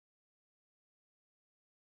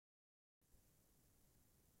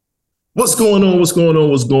What's going on? What's going on?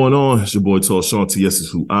 What's going on? It's your boy Tall Sean TS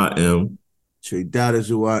is who I am. Trey Dot is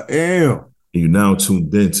who I am. And you now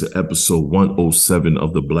tuned in to episode 107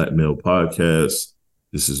 of the Black Male Podcast.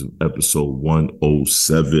 This is episode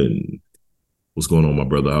 107. What's going on, my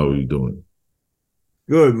brother? How are you doing?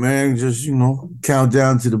 Good, man. Just,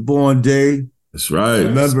 countdown to the born day. That's right.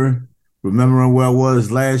 Remembering where I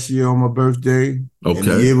was last year on my birthday. Okay. And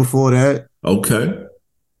the year before that. Okay.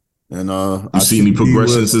 And you see any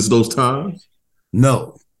progression since those times?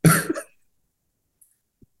 No.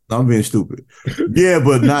 I'm being stupid. Yeah,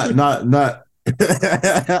 but not.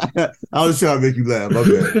 I was trying to make you laugh. My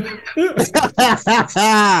bad.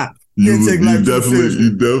 You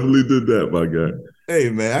definitely did that, my guy. Hey,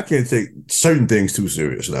 man, I can't take certain things too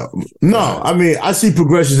serious now. No, I mean, I see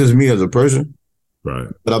progressions as me as a person. Right.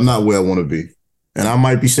 But I'm not where I want to be. And I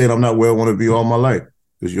might be saying I'm not where I want to be all my life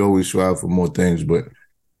because you always strive for more things, but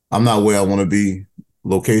I'm not where I want to be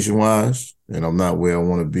location-wise, and I'm not where I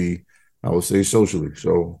want to be, I would say, socially.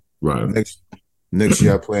 So right. Next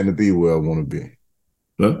year I plan to be where I want to be.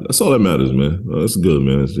 That's all that matters, man. That's good,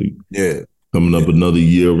 man. Coming up another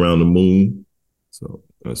year around the moon. So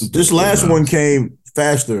this last one came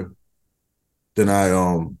faster than I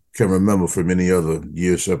can remember from any other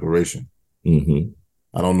year separation. Mm-hmm.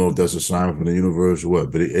 I don't know if that's a sign from the universe or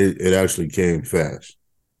what, but it actually came fast.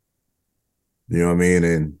 You know what I mean?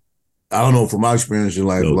 And I don't know from my experience in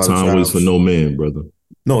life. Time waits for no man, brother.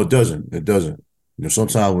 No, it doesn't. It doesn't.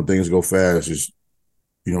 Sometimes when things go fast, it's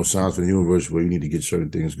signs from the universe where you need to get certain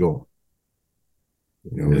things going.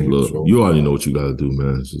 You know what I mean? Look, you already know what you got to do,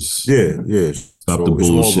 man. Just yeah. Stop the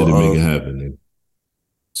bullshit and make it happen.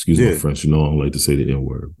 Excuse my French. I don't like to say the N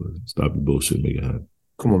word, but stop the bullshit and make it happen.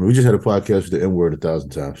 Come on, man. We just had a podcast with the N word 1,000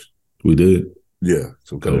 times. We did. Yeah,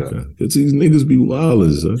 so cut it out. Because these niggas be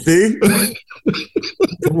wildin', son. See?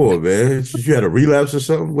 Come on, man. You had a relapse or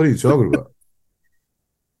something? What are you talking about?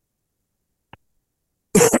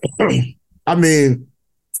 I mean,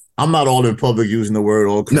 I'm not all in public using the word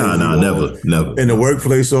all crazy. Nah, never. In the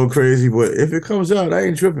workplace all crazy, but if it comes out, I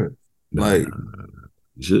ain't tripping. You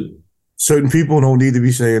should. Certain people don't need to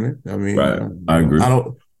be saying it. I mean, right. I agree. I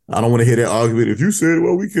don't want to hear that argument. If you say it,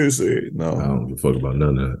 well, we can't say it. No. I don't give a fuck about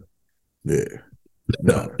none of that. Yeah.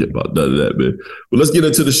 No. Get about none of that, man. Well, let's get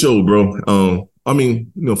into the show, bro. I mean,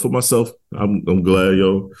 for myself, I'm glad,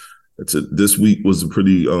 yo. This week was a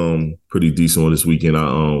pretty decent one. This weekend,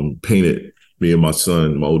 I painted. Me and my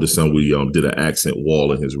son, my oldest son, we did an accent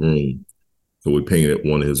wall in his room. So we painted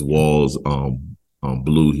one of his walls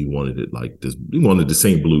blue. He wanted it like this. He wanted the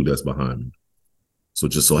same blue that's behind me. So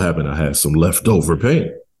just so happened I had some leftover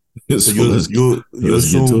paint. So you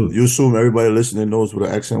assume everybody listening knows what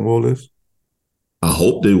an accent wall is? I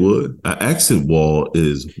hope they would. An accent wall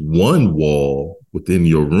is one wall within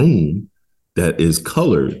your room that is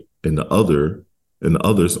colored and the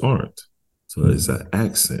others aren't. So it's an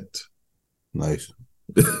accent. Nice.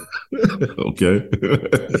 Okay.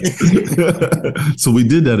 So we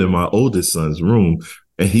did that in my oldest son's room,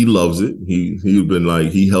 and he loves it.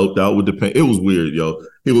 He helped out with the paint. It was weird, yo.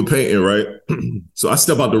 He was painting, right? So I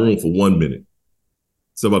step out the room for 1 minute.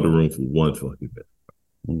 Step out the room for one fucking minute.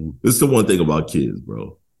 This is the one thing about kids,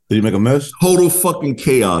 bro. Did he make a mess? Total fucking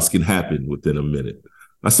chaos can happen within a minute.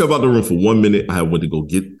 I step out the room for 1 minute. I went to go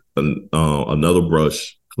get another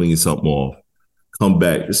brush, clean something off, come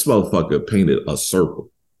back. This motherfucker painted a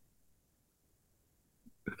circle.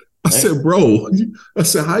 I said, bro,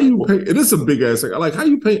 how you paint? And it's a big ass thing. Like, how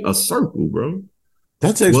you paint a circle, bro?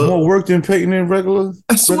 That takes more work than painting in regular.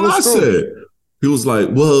 That's what I said. He was like,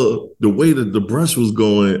 well, the way that the brush was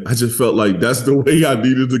going, I just felt like that's the way I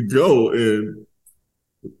needed to go. And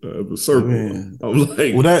the circle. Man. I'm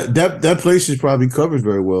like, well, that place is probably covered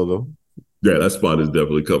very well, though. Yeah, that spot is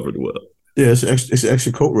definitely covered well. Yeah, it's an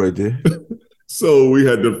extra coat right there. So we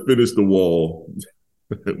had to finish the wall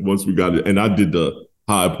once we got it. And I did the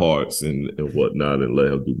high parts and whatnot and let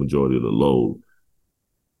him do majority of the load.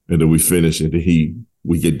 And then we finish and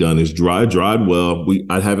we get done. It's dried well.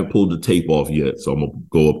 I haven't pulled the tape off yet. So I'm going to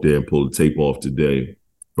go up there and pull the tape off today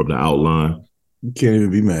from the outline. You can't even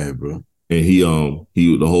be mad, bro. And he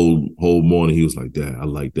the whole morning, he was like, Dad, I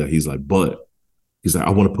like that. He's like, I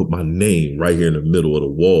want to put my name right here in the middle of the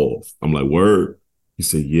wall. I'm like, word? He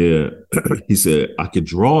said, yeah. He said, I could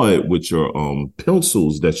draw it with your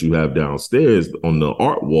pencils that you have downstairs on the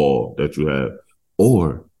art wall that you have,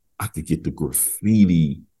 or I could get the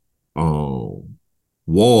graffiti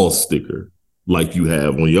wall sticker like you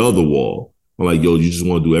have on your other wall. I'm like, yo, you just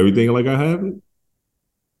want to do everything like I have it?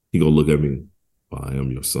 He gonna look at me, I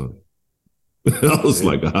am your son. I was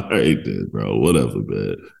like, all right then, bro, whatever,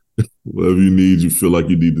 man. Whatever you need, you feel like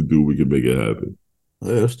you need to do, we can make it happen.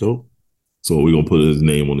 Yeah, that's dope. So we're gonna put his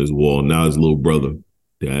name on his wall. Now his little brother,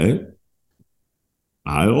 Dad,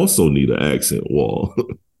 I also need an accent wall.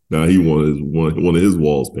 Now he wanted one of his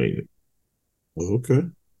walls painted. Okay.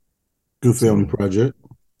 Good family project.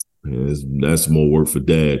 And that's more work for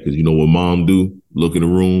Dad, because you know what Mom do? Look in the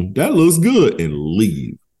room, that looks good, and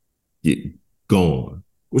leave. Get gone.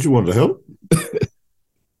 What, you wanted to help?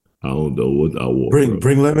 I don't know what I want.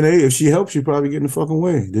 Bring lemonade. If she helps, you probably get in the fucking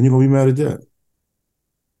way. Then you're gonna be mad at that.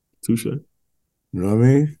 Touche. You know what I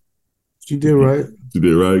mean? She did right. She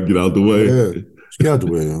did right. Get out the way. Yeah. She got out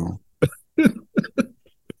the way, yo.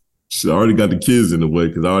 She already got the kids in the way,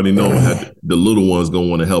 because I already know the little one's gonna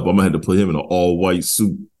want to help. I'm gonna have to put him in an all-white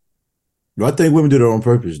suit. I think women do it on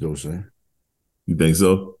purpose, though, son. You think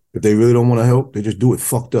so? If they really don't want to help, they just do it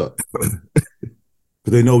fucked up. Because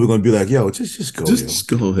they know we're going to be like, yo, just go. Just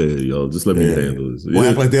go ahead, yo. Just let me handle this. Or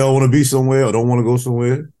act like they don't want to be somewhere or don't want to go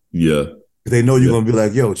somewhere. Yeah. They know you're going to be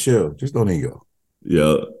like, yo, chill. Just don't even go.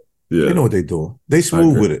 Yeah. Yeah. They know what they're doing. They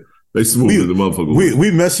smooth with it. They smooth with the motherfucker.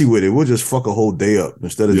 We messy with it. We'll just fuck a whole day up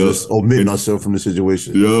instead of just omitting ourselves from the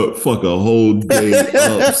situation. Yeah, fuck a whole day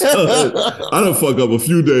up, son. I done fuck up a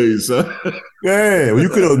few days, son. Yeah, well, you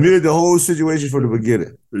could have omitted the whole situation from the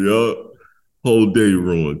beginning. Yeah. Whole day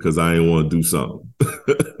ruined because I ain't want to do something.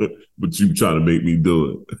 But you trying to make me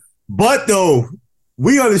do it. But though,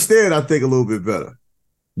 we understand, I think, a little bit better.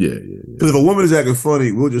 Yeah. Because if a woman is acting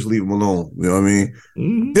funny, we'll just leave them alone. You know what I mean?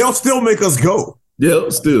 Mm-hmm. They'll still make us go. Yeah,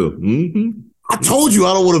 still. Mm-hmm. I told you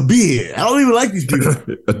I don't want to be here. I don't even like these people.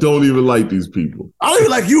 I don't even like these people. I don't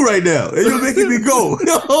even like you right now. And you're making me go. You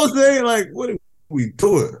know what I'm saying? Like, what are we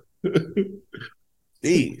doing?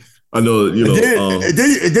 Steve. I know, you know. And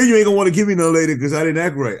then you ain't gonna want to give me no later because I didn't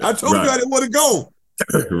act right. I told you I didn't want to go.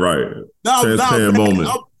 Right. Transparent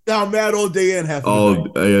moment. I'm mad all day and half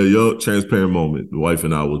of the night. Yo, transparent moment. The wife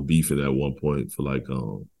and I was beefing at one point for like,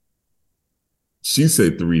 she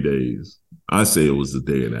said 3 days. I say it was a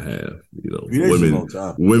day and a half. You know,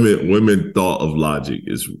 women thought of logic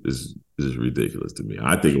is ridiculous to me.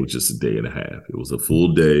 I think it was just a day and a half. It was a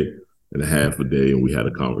full day and a half a day, and we had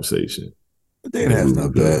a conversation. A day and a half is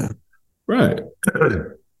not bad. Right.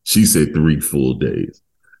 She said 3 full days.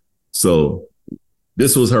 So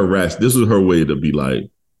this was her This was her way to be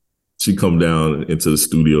like, she come down into the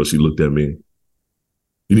studio. She looked at me.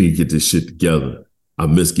 You need to get this shit together. I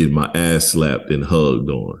miss getting my ass slapped and hugged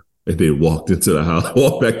on. And then walked back into the house.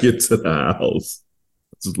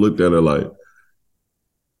 I just looked at her like,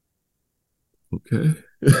 okay.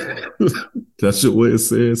 That's your way of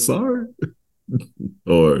saying sorry?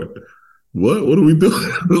 Or what are we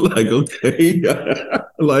doing? Like, okay.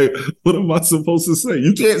 Like, what am I supposed to say?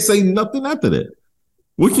 You can't say nothing after that.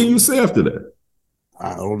 What can you say after that?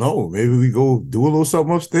 I don't know. Maybe we go do a little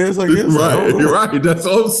something upstairs, I guess. Right, you're right. That's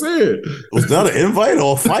all I'm saying. Was that an invite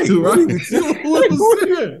or a fight? Right. What was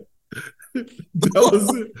that? That was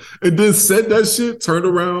it. And then said that shit, turned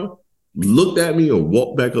around, looked at me, and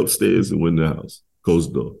walked back upstairs and went in the house.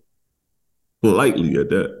 Closed the door. Politely at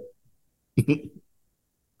that.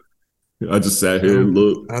 I just sat here and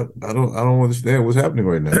looked. I don't understand what's happening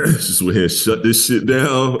right now. Just went here and shut this shit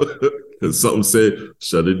down. And something said,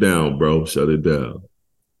 shut it down, bro. Shut it down.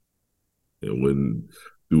 And wouldn't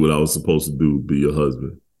do what I was supposed to do, be your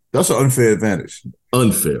husband. That's an unfair advantage.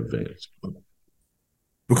 Unfair advantage.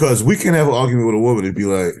 Because we can have an argument with a woman and be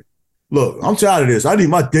like, look, I'm tired of this. I need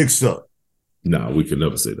my dick sucked. Nah, we can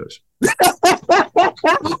never say that shit.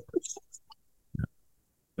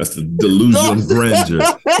 That's the delusion of grandeur.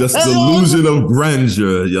 That's the delusion of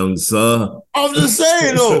grandeur, young sir. I'm just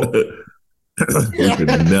saying, though. We could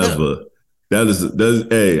never. That's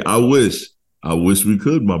hey, I wish we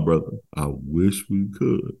could, my brother. I wish we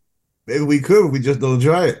could. Maybe we could, but we just don't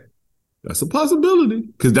try it. That's a possibility.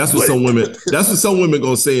 Because that's what some women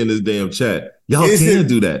gonna say in this damn chat. Y'all can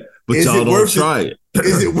do that, but y'all don't try it.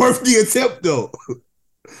 Is it worth the attempt though?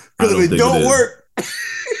 Because if it don't work.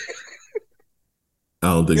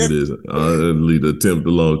 I don't think it is. I'll leave the attempt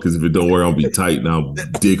alone, because if it don't work, I'll be tight and I'll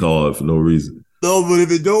dick hard for no reason. No, but if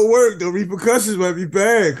it don't work, the repercussions might be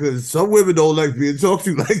bad, because some women don't like being talked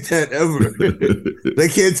to like that ever. They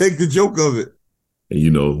can't take the joke of it.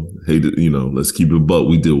 And let's keep it buck.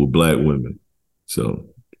 We deal with black women, so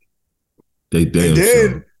they damn.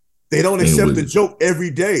 And they don't accept the joke every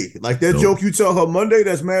day. Like that joke you tell her Monday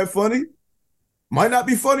that's mad funny, might not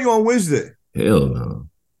be funny on Wednesday. Hell no.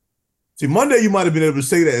 See, Monday you might have been able to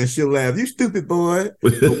say that and she'll laugh. You stupid boy.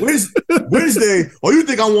 But Wednesday, you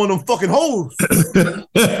think I'm one of them fucking hoes? You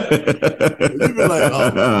be like,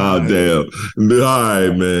 oh damn. All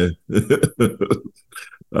right, man.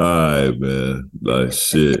 All right, man. Like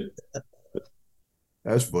shit.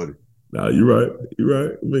 That's funny. Nah, you're right. You're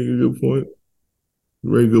right. Make a good point.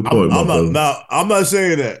 Very good point, my brother. I'm not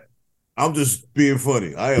saying that. I'm just being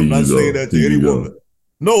funny. I am not saying that to Here any you go. woman.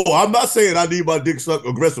 No, I'm not saying I need my dick sucked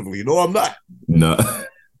aggressively. No, I'm not. No.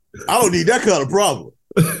 I don't need that kind of problem.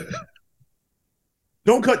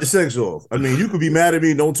 Don't cut the sex off. I mean, you could be mad at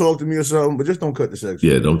me, don't talk to me or something, but just don't cut the sex off.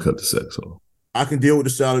 Yeah, don't cut the sex off. I can deal with the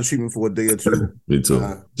silent treatment for a day or two. Me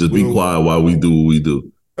too. Just be quiet while we do what we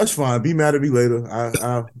do. That's fine. Be mad at me later.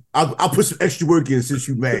 I'll put some extra work in since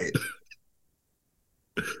you mad.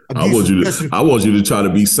 I want you to try to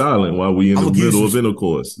be silent while we in the middle of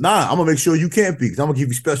intercourse. Nah, I'm gonna make sure you can't be, because I'm gonna give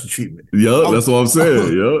you special treatment. Yeah, that's what I'm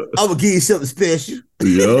saying. Yeah, I'm gonna give you something special.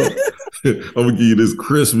 Yeah, I'm gonna give you this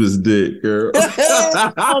Christmas dick, girl.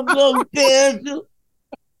 I'm so special.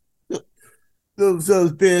 So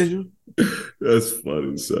special. That's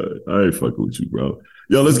funny, son. I ain't fucking with you, bro.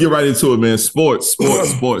 Yo, let's get right into it, man. Sports.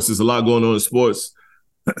 There's a lot going on in sports.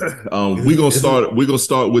 We're gonna start with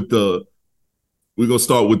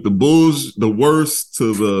the Bulls, the worst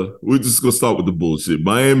to the. We're just gonna start with the bullshit.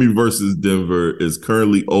 Miami versus Denver is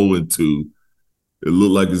currently 0-2. It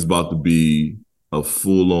looked like it's about to be a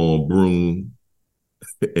full-on broom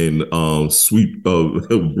and sweep of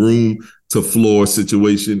broom to floor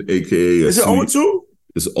situation, aka is it 0-2?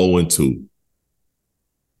 It's 0-2.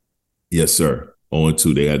 Yes, sir.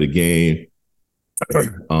 0-2. They had a game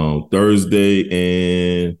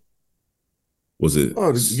Thursday, and was it?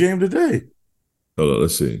 Oh, the game today. Hold on,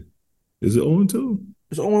 let's see. Is it 0-2?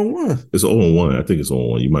 It's 0-1. It's 0-1. I think it's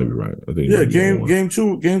 0-1. You might be right. I think. Yeah, game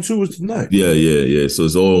two was tonight. Yeah. So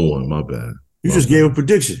it's 0-1. My bad. You just gave a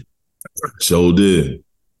prediction. Sure did.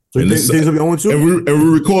 So you think things will be 0-2? And we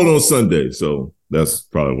record on Sunday, so that's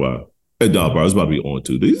probably why. Hey, dog, bro, it's about to be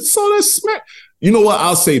 0-2. You saw that smack? You know what?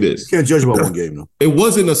 I'll say this. You can't judge about one game, though. It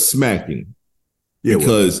wasn't a smacking. Yeah,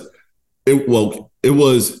 because the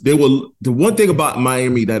one thing about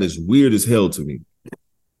Miami that is weird as hell to me.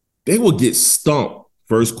 They will get stumped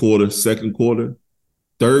first quarter, second quarter,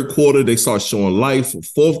 third quarter. They start showing life.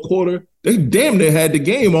 Fourth quarter, they damn near had the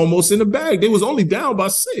game almost in the bag. They was only down by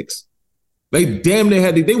 6. They damn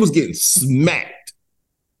near they was getting smacked.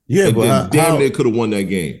 Yeah, but damn near could have won that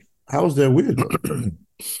game. How is that weird?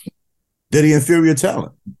 They're the inferior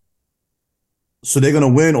talent. So they're going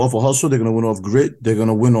to win off of hustle. They're going to win off grit. They're going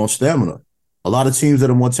to win on stamina. A lot of teams that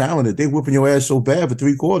are more talented, they whipping your ass so bad for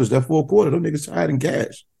 3 quarters. That 4th quarter, them niggas tired and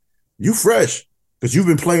gas. You fresh because you've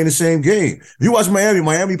been playing the same game. If you watch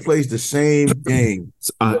Miami plays the same game.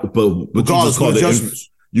 But regardless of adjustments.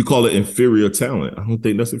 You call it inferior talent. I don't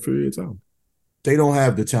think that's inferior talent. They don't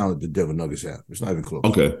have the talent the Denver Nuggets have. It's not even close.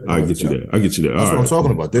 Okay, I get you there. That's what I'm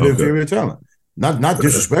talking about. They're the inferior talent. Not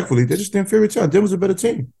disrespectfully. They're just the inferior talent. Denver's a better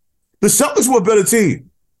team. The Celtics were a better team.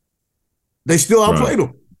 They still outplayed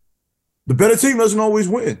them. The better team doesn't always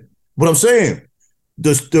win. But I'm saying,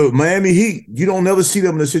 the Miami Heat, you don't never see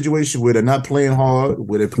them in a situation where they're not playing hard,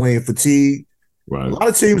 where they're playing fatigue. Right. A lot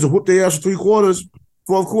of teams will whoop their ass for 3 quarters.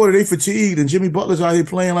 4th quarter, they fatigued, and Jimmy Butler's out here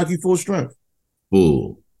playing like he's full strength.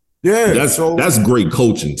 Full. Yeah, that's great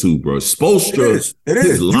coaching too, bro. Spoelstra, it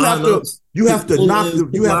is. You have to knock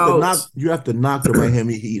the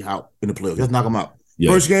Miami Heat out in the playoffs. Just knock them out.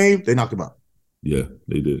 Yeah. First game, they knocked them out. Yeah,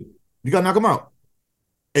 they did. You gotta knock them out,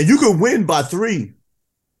 and you could win by 3,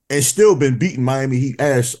 and still been beating Miami Heat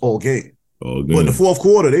ass all game. But in the 4th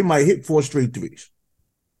quarter, they might hit 4 straight threes,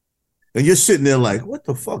 and you're sitting there like, "What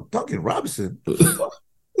the fuck, Duncan Robinson? What the fuck?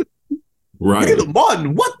 Right, Caleb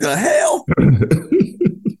Martin? What the hell?"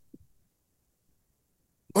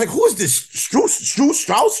 Like, who is this? Strauss? Who's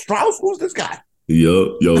this guy?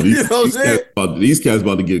 Yo, these cats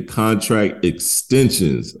about to get contract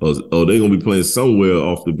extensions. Oh, they're gonna be playing somewhere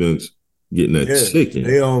off the bench, getting that chicken.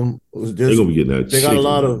 They're gonna be getting that. They got a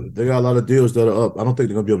lot of deals that are up. I don't think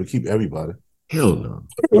they're gonna be able to keep everybody. Hell no.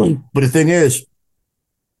 But the thing is,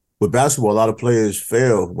 with basketball, a lot of players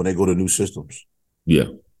fail when they go to new systems. Yeah.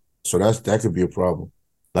 So that could be a problem.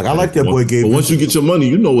 Like, I like that boy Gabe. But once you get your money,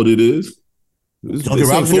 you know what it is. Duncan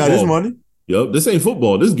Robinson got his money. Yep, this ain't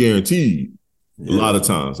football. This is guaranteed. Yeah. A lot of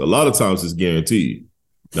times it's guaranteed.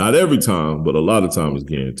 Not every time, but a lot of times it's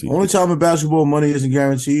guaranteed. Only time in basketball money isn't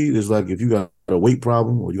guaranteed is like if you got a weight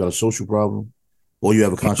problem, or you got a social problem, or you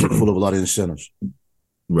have a contract full of a lot of incentives.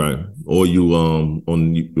 Right. Or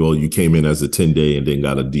you came in as a 10-day and then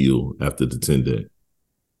got a deal after the 10-day.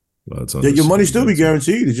 Your money still be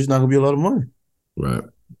guaranteed. It's just not gonna be a lot of money. Right.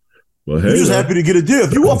 Well, hey, you're just happy to get a deal.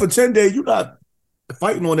 If you offer 10-day, you're not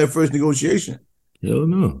fighting on that first negotiation. Hell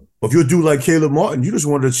no. If you'll do like Caleb Martin, you just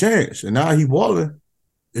wanted a chance, and now he balling.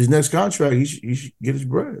 His next contract, he should get his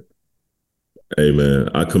bread. Hey man,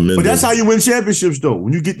 I commend. But that's how you win championships, though.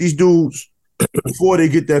 When you get these dudes before they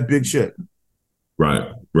get that big check. Right.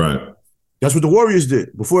 That's what the Warriors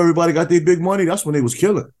did. Before everybody got their big money, that's when they was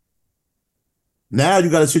killing. Now you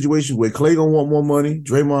got a situation where Klay gonna want more money,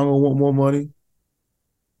 Draymond gonna want more money.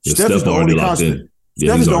 Yeah, Steph is the only constant. Yeah,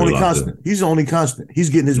 Steph is the only constant. He's the only constant. He's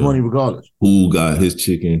getting his money regardless. Who got his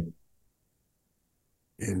chicken?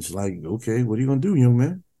 And it's like, okay, what are you gonna do, young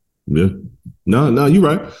man? Yeah. No, you're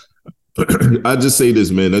right. I just say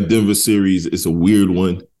this, man. That Denver series is a weird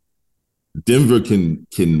one. Denver can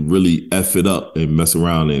really F it up and mess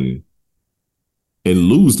around and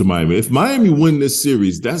lose to Miami. If Miami win this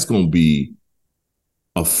series, that's gonna be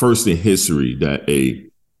a first in history that a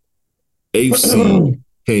AFC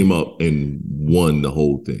came up and won the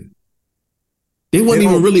whole thing. They wasn't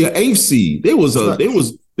even really an AFC. There was a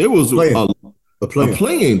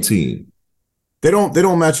playing team. They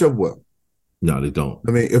don't match up well. No, they don't.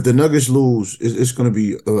 I mean, if the Nuggets lose, it's going to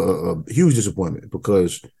be a huge disappointment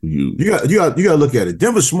because you got to look at it.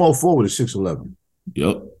 Denver's small forward is 6'11".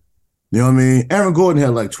 Yep. You know what I mean? Aaron Gordon had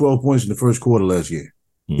like 12 points in the first quarter last year.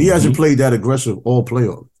 He hasn't played that aggressive all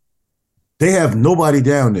playoff. They have nobody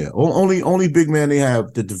down there. Only big man they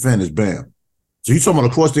have to defend is Bam. So you're talking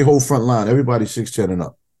about across their whole front line, everybody's 6'10" and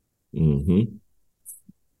up. Mm-hmm.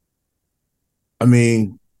 I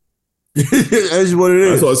mean, that's what it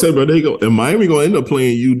is. That's what I said, bro. They go. And Miami gonna end up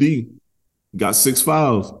playing UD. Got 6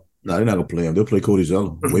 fouls. No, they're not gonna play him. They'll play Cody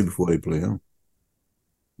Zeller way before they play him.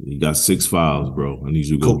 He got 6 fouls, bro. I need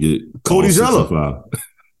you to go get Cody Zeller.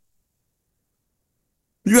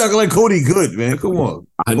 You acting like Cody good, man. Come on.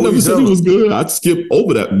 I never said he was good. I'd skip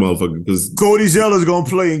over that motherfucker because Cody Zeller's gonna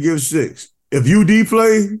play and give 6. If UD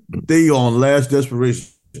play, they on last desperation.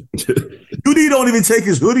 UD don't even take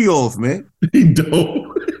his hoodie off, man. He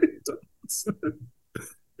don't.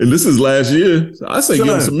 And this is last year. So I say give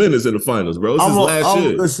him some minutes in the finals, bro. This is last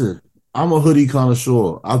year. Listen, I'm a hoodie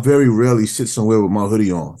connoisseur. I very rarely sit somewhere with my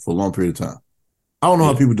hoodie on for a long period of time. I don't know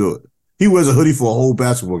how people do it. He wears a hoodie for a whole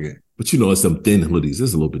basketball game. But you know, it's some thin hoodies.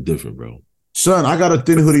 It's a little bit different, bro. Son, I got a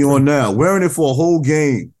thin hoodie on now. Wearing it for a whole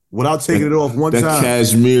game without taking it off one time. That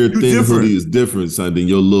cashmere thin hoodie is different, son, than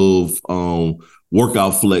your little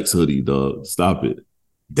workout flex hoodie, dog. Stop it.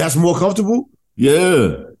 That's more comfortable?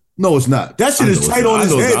 Yeah. No, it's not. That shit is tight on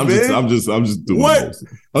his head, man. I'm just doing what?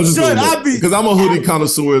 I'm just doing because I'm a hoodie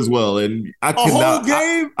connoisseur as well, and I cannot. Whole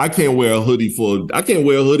game? I can't wear a hoodie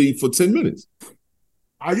for 10 minutes.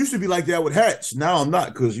 I used to be like that with hats. Now I'm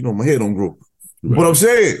not because my hair don't grow. Right. But I'm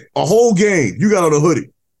saying a whole game, you got on a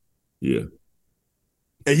hoodie. Yeah.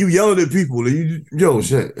 And you yelling at people, and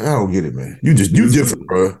shit. I don't get it, man. You different,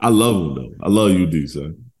 bro. I love him though. I love UD,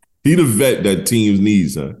 son. He the vet that teams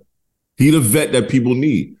need, son. He the vet that people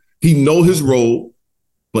need. He know his role,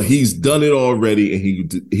 but he's done it already,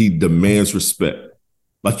 and he demands respect.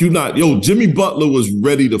 Like Jimmy Butler was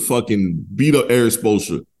ready to fucking beat up Eric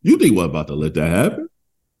Spoelstra. You think what about to let that happen?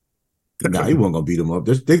 Nah, he wasn't gonna beat him up.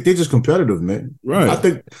 They just competitive, man. Right.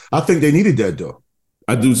 I think they needed that though.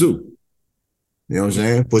 I do too. You know what I'm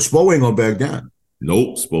saying? But Spo ain't gonna back down.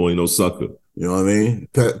 Nope, Spo ain't no sucker. You know what I mean?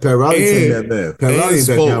 Pat Riley ain't that bad. Pat Riley ain't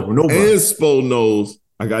back down for nobody. And Spo knows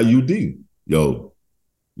I got UD. Yo,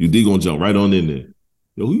 UD gonna jump right on in there.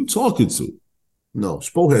 Yo, who you talking to? No,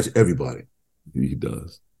 Spo has everybody. He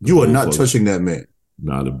does. You are not touching that man.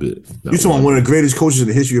 Not a bit. You're talking one of the greatest coaches in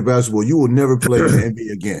the history of basketball. You will never play in the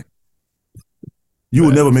NBA again. You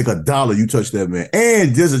will never make $1. You touch that man.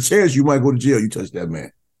 And there's a chance you might go to jail. You touch that man.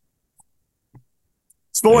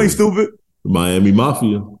 Spo ain't stupid. Miami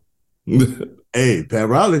Mafia. Hey, Pat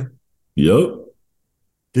Riley. Yep.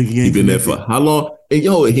 Think he been there for how long? And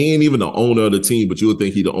he ain't even the owner of the team, but you would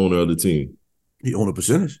think he the owner of the team. He owns a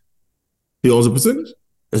percentage. He owns a percentage?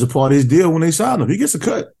 That's a part of his deal when they signed him. He gets a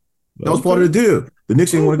cut. That was part of the deal. The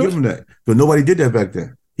Knicks didn't want to give him that. But nobody did that back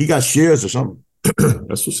then. He got shares or something.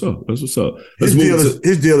 That's what's up. His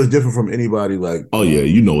deal is different from anybody like. Oh yeah,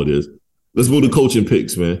 you know it is. Let's move to coaching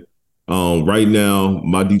picks, man. Right now,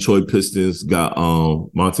 my Detroit Pistons got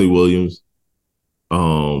Monty Williams.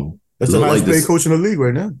 That's the highest paid coach in the league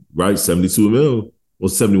right now. Right, 72 mil or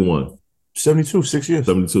 71. 72, 6 years.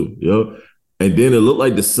 72. Yep. And then it looked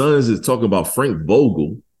like the Suns is talking about Frank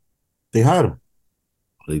Vogel. They hired him.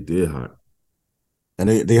 They did hire. And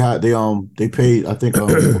they paid, I think,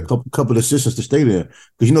 a couple of assistants to stay there.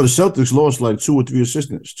 Because the Celtics lost like 2 or 3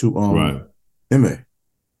 assistants to right. Ime.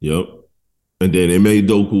 Yep. And then Ime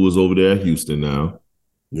Doku is over there at Houston now.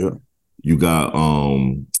 Yeah. You got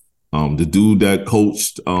the dude that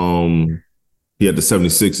coached he had the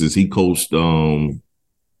 76ers. He coached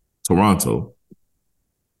Toronto.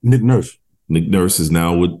 Nick Nurse. Nick Nurse is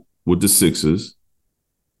now with the Sixers.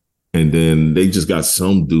 And then they just got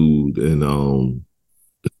some dude and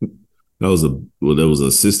that was an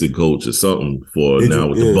assistant coach or something for with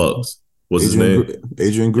the Bucks. What's his name?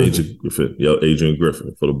 Adrian Griffin. Adrian Griffin. Yeah, Adrian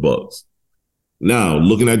Griffin for the Bucks. Now,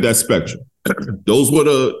 looking at that spectrum, those were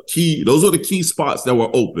the key spots that were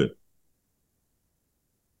open.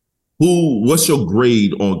 What's your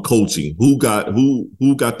grade on coaching? Who got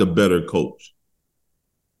the better coach?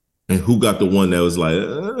 And who got the one that was like,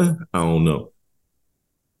 I don't know.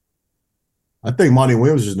 I think Monty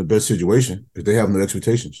Williams is in the best situation if they have no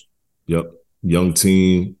expectations. Yep. Young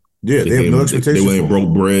team. Yeah, they have no expectations. They ain't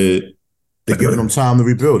broke bread. They're giving them time to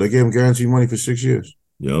rebuild. They gave him guaranteed money for 6 years.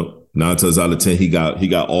 Yep. 9 times out of 10, he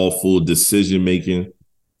got all full decision making.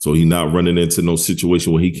 So he's not running into no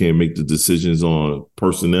situation where he can't make the decisions on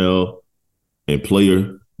personnel and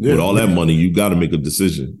player. Yeah, with all that money, you got to make a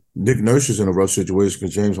decision. Nick Nurse is in a rough situation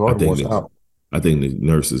because James Harden wants out. I think Nick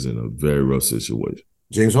Nurse is in a very rough situation.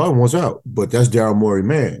 James Harden wants out, but that's Daryl Morey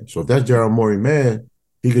man. So if that's Daryl Morey man,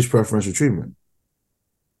 he gets preferential treatment.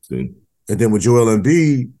 See? And then with Joel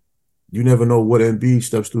Embiid, you never know what Embiid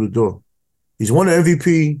steps through the door. He's won the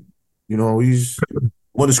MVP. You know, he's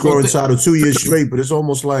won the scoring title 2 years straight, but it's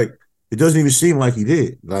almost like it doesn't even seem like he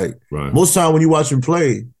did. Like most time when you watch him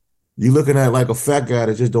play, you're looking at like a fat guy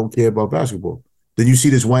that just don't care about basketball. Then you see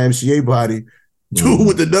this YMCA body dude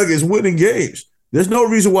with the Nuggets winning games. There's no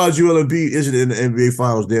reason why Joel Embiid isn't in the NBA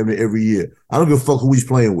Finals damn near every year. I don't give a fuck who he's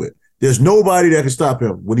playing with. There's nobody that can stop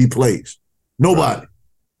him when he plays. Nobody.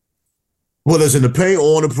 Whether it's in the paint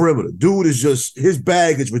or on the perimeter. Dude is just, his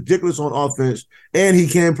bag is ridiculous on offense, and he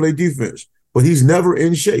can play defense. But he's never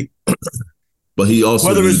in shape. But he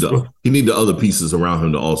also need the other pieces around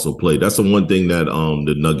him to also play. That's the one thing that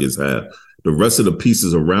the Nuggets have. The rest of the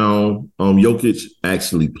pieces around Jokic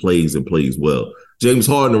actually plays and plays well. James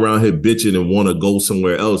Harden around here bitching and want to go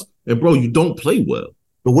somewhere else. And, bro, you don't play well.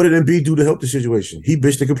 But what did Embiid do to help the situation? He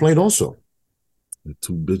bitched and complained also.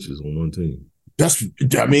 2 bitches on one team. You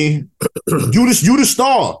the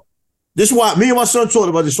star. This is why me and my son talked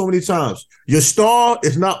about this so many times. Your star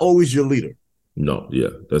is not always your leader. No, yeah.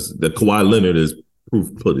 That's that Kawhi Leonard is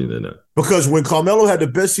proof pudding in that. Because when Carmelo had the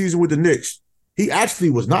best season with the Knicks, he actually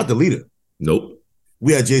was not the leader. Nope.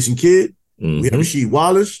 We had Jason Kidd. We had Rasheed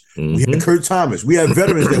Wallace. We had Kurt Thomas. We had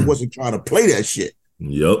veterans that wasn't trying to play that shit.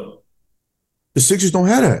 Yep. The Sixers don't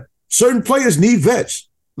have that. Certain players need vets.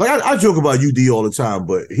 Like I joke about UD all the time,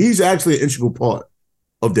 but he's actually an integral part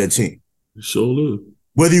of that team. Sure is.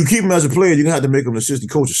 Whether you keep him as a player, you're gonna have to make him an assistant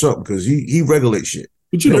coach or something because he regulates shit.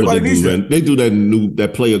 But you know what they do, man? They do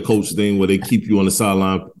that player coach thing where they keep you on the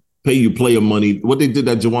sideline, pay you player money. What they did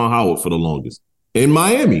at Juwan Howard for the longest. In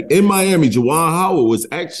Miami, Juwan Howard was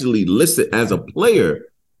actually listed as a player,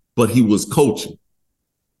 but he was coaching.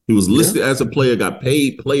 He was listed as a player, got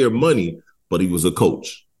paid player money, but he was a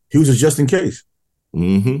coach. He was a just in case.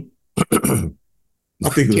 Mm-hmm. I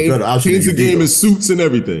think it was better. Changed the game in suits and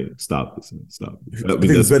everything. Stop it. I think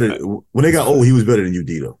it was better. When they got old, he was better than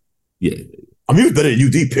UD, though. Yeah. I mean, he was better than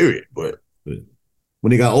UD, period. But when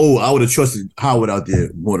they got old, I would have trusted Howard out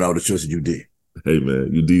there more than I would have trusted UD. Hey, man,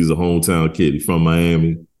 UD's a hometown kid. He's from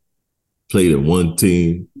Miami. Played in one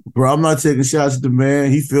team. Bro, I'm not taking shots at the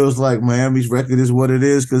man. He feels like Miami's record is what it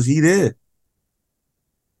is because he did.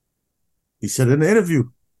 He said it in the interview.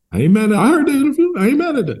 I ain't mad at I heard the interview. I ain't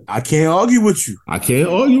mad at that. I can't argue with you. I can't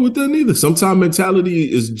argue with that neither. Sometimes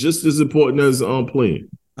mentality is just as important as playing.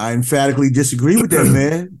 I emphatically disagree with that,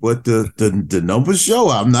 man. But the numbers show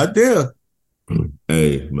I'm not there.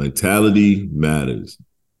 Hey, mentality matters.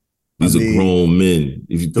 These are grown men.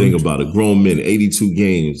 If you think about it, grown men, 82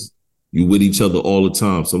 games, you with each other all the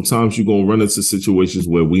time. Sometimes you're going to run into situations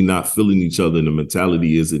where we're not feeling each other and the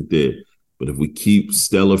mentality isn't there. But if we keep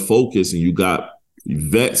stellar focus and you got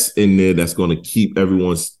vets in there that's going to keep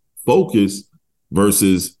everyone's focus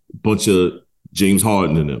versus a bunch of James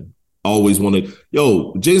Harden in them. Always want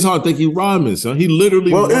to, James Harden think he Rodman, son. He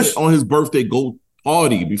literally on his birthday go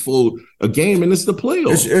party before a game and it's the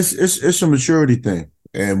playoffs. It's a maturity thing.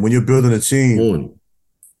 And when you're building a team,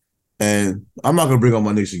 and I'm not going to bring up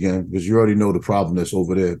my Knicks again because you already know the problem that's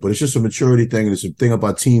over there, but it's just a maturity thing and it's a thing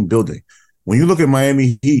about team building. When you look at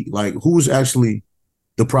Miami Heat, like who's actually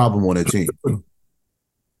the problem on that team?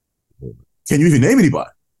 Can you even name anybody?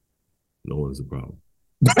 No one's a problem.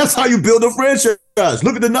 That's how you build a franchise.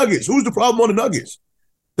 Look at the Nuggets. Who's the problem on the Nuggets?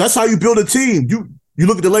 That's how you build a team. You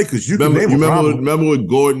look at the Lakers. Remember when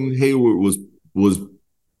Gordon Hayward was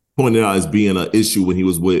pointed out as being an issue when he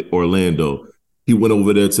was with Orlando. He went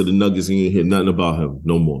over there to the Nuggets and he didn't hear nothing about him.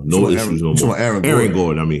 No more. No issues no more. Aaron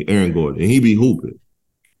Gordon. And he be hooping.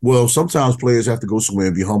 Well, sometimes players have to go somewhere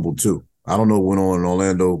and be humbled too. I don't know what went on in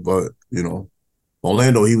Orlando, but,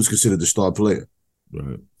 Orlando, he was considered the star player.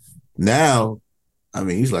 Right. Now, I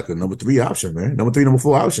mean, he's like a number 3 option, man. Number 3, number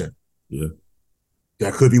 4 option. Yeah.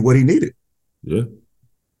 That could be what he needed. Yeah.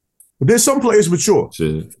 But there's some players mature.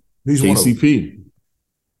 Shit. He's KCP.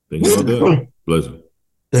 Think about that. Pleasure.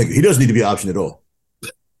 Thank you. He doesn't need to be an option at all.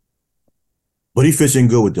 But he fits in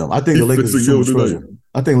good with them. I think the Lakers are too much pressure.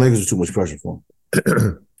 I think Lakers are too much pressure for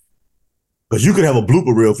him. Because you could have a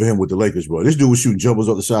blooper reel for him with the Lakers, bro. This dude was shooting jumpers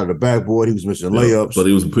off the side of the backboard. He was missing layups. But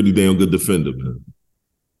he was a pretty damn good defender, man.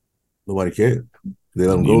 Nobody cared. They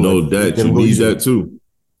let him go. You know that. You need that too.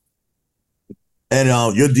 And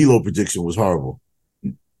your D-Lo prediction was horrible.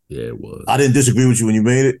 Yeah, it was. I didn't disagree with you when you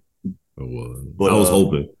made it. It was. But I was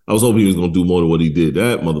hoping. I was hoping he was going to do more than what he did.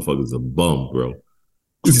 That motherfucker's a bum, bro.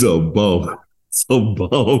 He's a bum. He's a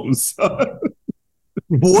bum, son.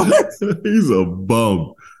 What? He's a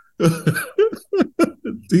bum.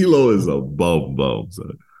 D-Lo is a bum,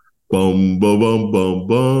 son. Bum, bum, bum, bum,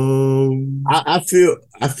 bum. I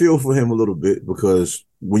feel for him a little bit because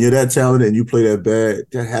when you're that talented and you play that bad,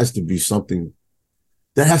 that has to be something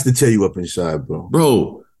that has to tear you up inside, bro.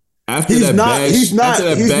 Bro, after that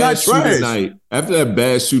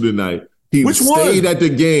bad shooting night, he stayed after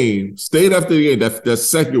the game, that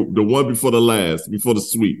second, the one before the last, before the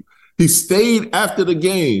sweep. He stayed after the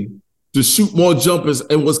game to shoot more jumpers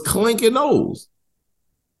and was clanking those.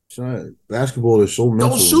 Son, basketball is so mental.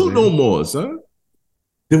 Don't shoot no more, son.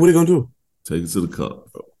 Then what are you gonna do? Take it to the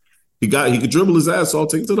cup, bro. He could dribble his ass off,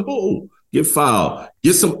 take it to the hole, get fouled,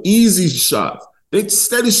 get some easy shots. They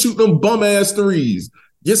steady shooting them bum ass threes.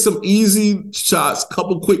 Get some easy shots,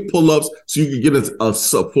 couple quick pull-ups, so you can get a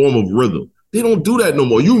form of rhythm. They don't do that no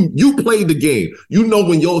more. You played the game. You know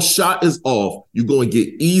when your shot is off, you go and get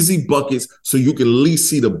easy buckets so you can at least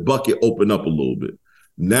see the bucket open up a little bit.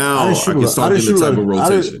 Now I can start getting the type of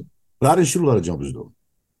rotation. But I didn't shoot a lot of jumpers though.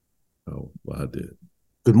 Oh, well, I did.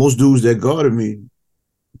 Because most dudes that guarded me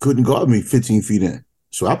couldn't guard me 15 feet in.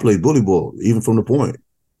 So I played bully ball, even from the point.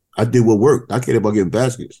 I did what worked. I cared about getting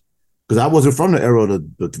baskets. Because I wasn't from the era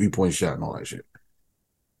of the 3-point shot and all that shit.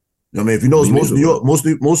 You know what I mean? If you know,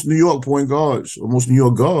 most New York point guards or most New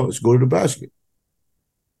York guards go to the basket.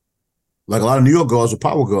 Like a lot of New York guards are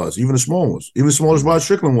power guards, even the small ones. Even the smallest Rod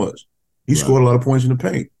Strickland was. He scored a lot of points in the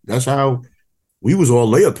paint. That's how we was all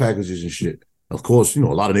layup packages and shit. Of course, you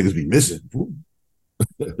know, a lot of niggas be missing. But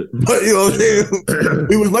you know what I'm saying?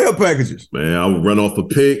 We was layup packages. Man, I would run off a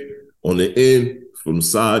pick on the end from the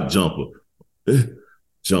side, jumper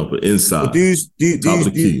inside. But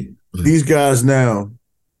these guys now,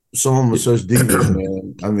 some of them are such divas,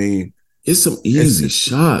 man. I mean, it's some easy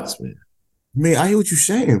shots, man. I mean, I hear what you're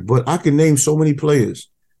saying, but I can name so many players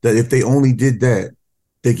that if they only did that,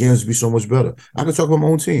 their games would be so much better. I can talk about my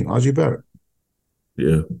own team, RJ Barrett.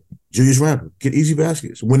 Yeah. Julius Randle, get easy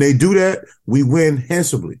baskets. When they do that, we win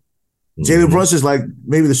handsomely. Jalen Brunson's like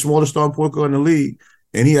maybe the smallest starting point guard in the league,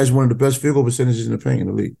 and he has one of the best field goal percentages in the paint in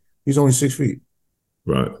the league. He's only 6 feet.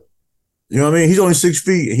 Right. You know what I mean? He's only 6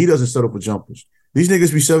 feet, and he doesn't set up for jumpers. These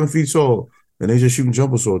niggas be 7 feet tall, and they just shooting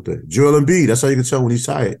jumpers all day. Joel Embiid, that's how you can tell when he's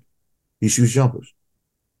tired. He shoots jumpers.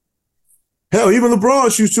 Hell, even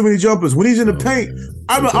LeBron shoots too many jumpers. When he's in the paint,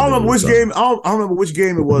 I don't remember which game. I don't remember which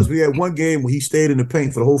game it was. We had one game where he stayed in the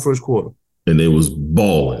paint for the whole first quarter. And it was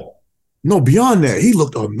balling. No, beyond that, he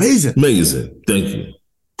looked amazing. Amazing. Thank you.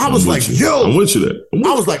 I was like, yo. I'm with you there.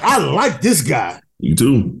 I was like, I like this guy. You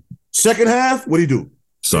too. Second half, what'd he do?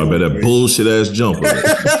 Sorry about that bullshit ass jumper.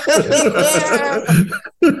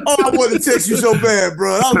 Oh, I wanted to text you so bad,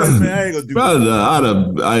 bro. I was like, man, I ain't gonna do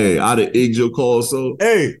that. I'd have egged your call, so.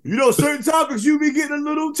 Hey, you know, certain topics you be getting a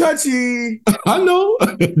little touchy. I know.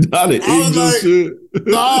 I'd have egged your shit.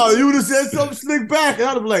 Nah, you would have said something slick back, and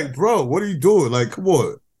I'd have been like, bro, what are you doing? Like, come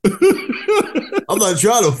on. I'm not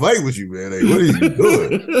trying to fight with you, man. Like, what are you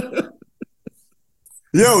doing?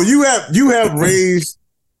 Yo, you have raised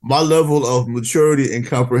my level of maturity and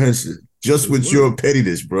comprehension just with your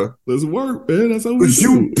pettiness, bro. Let's work, man. That's how we do.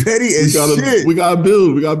 You petty as shit. We gotta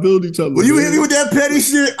build each other. When you hit me with that petty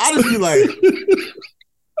shit, I just be like,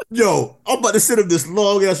 yo, I'm about to send him this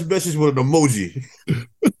long ass message with an emoji.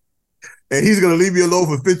 And he's gonna leave me alone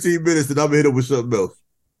for 15 minutes and I'm gonna hit him with something else.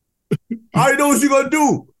 I already know what you're gonna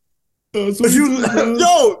do.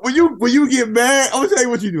 Yo, when you get mad, I'm gonna tell you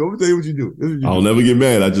what you do. I'll never get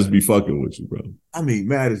mad. I just be fucking with you, bro. I mean,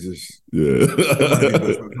 mad is just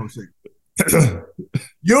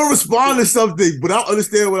You'll respond to something without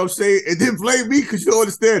understanding what I'm saying, and then blame me because you don't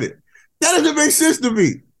understand it. That doesn't make sense to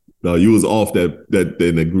me. No, you was off that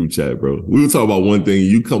in the group chat, bro. We were talking about one thing.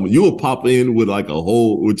 You would pop in with like a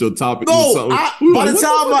whole with your topic. No, by the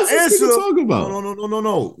time I answer, talking about?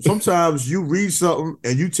 No. Sometimes you read something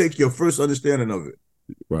and you take your first understanding of it,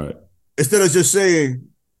 right? Instead of just saying,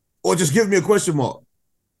 or just give me a question mark.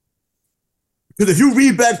 Because if you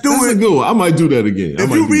read back through That's it, a good one. I might do that again. If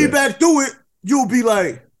you read back through it, you'll be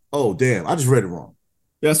like, oh, damn, I just read it wrong.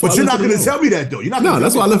 But you're not going to tell me that, though. You're not. No,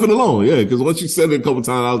 that's why I left it alone. Yeah, because once you said it a couple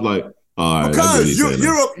times, I was like, all right. Because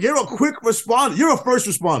you're a quick responder. You're a first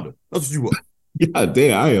responder. That's what you are. God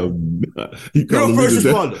damn, I am. You're a first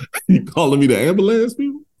responder. You calling me the ambulance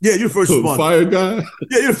people? Yeah, you're the first responder. Fire guy?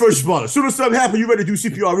 Yeah, you're the first responder. As soon as something happens, you're ready to do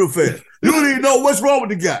CPR real fast. You don't even know what's wrong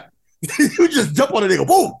with the guy. You just jump on the nigga,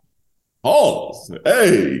 boom. Oh,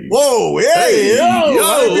 hey. Whoa, hey, yo.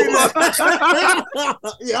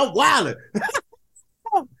 Yeah, I'm wilding.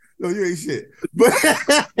 No, you ain't shit. But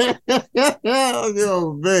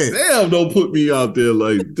yo, man. Damn, don't put me out there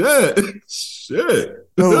like that. Shit.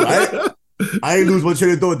 No, I ain't lose my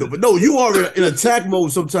train of thought though. But no, you are in attack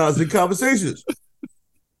mode sometimes in conversations.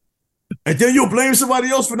 And then you'll blame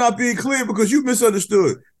somebody else for not being clear because you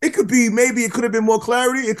misunderstood. It could be maybe it could have been more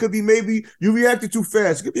clarity. It could be maybe you reacted too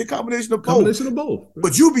fast. It could be a combination of both.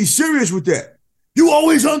 But you be serious with that. You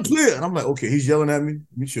always unclear. And I'm like, okay, he's yelling at me.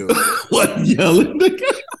 Let me chill. What yelling?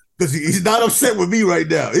 Because he's not upset with me right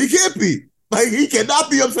now. He can't be. Like, he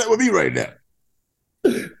cannot be upset with me right now.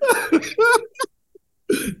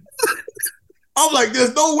 I'm like,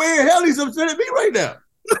 there's no way in hell he's upset at me right now.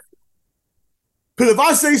 Because if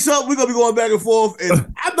I say something, we're going to be going back and forth,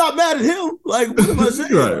 and I'm not mad at him. Like, what am I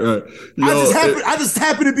saying? Right. I just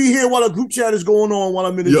happen to be here while a group chat is going on while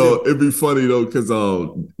I'm in the gym. gym. It'd be funny, though, because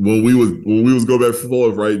when we was going back and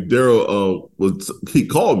forth, right, Daryl, he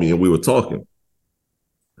called me, and we were talking.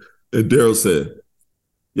 And Daryl said,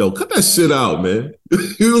 yo, cut that shit out, man.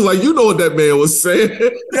 He was like, you know what that man was saying.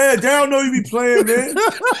 Yeah, Daryl know you be playing, man.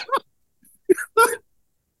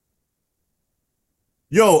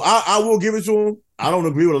 Yo, I will give it to him. I don't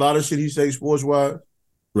agree with a lot of shit he says sports-wise.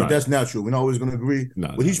 But that's natural. We're not always going to agree.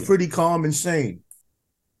 But he's pretty calm and sane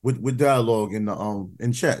with dialogue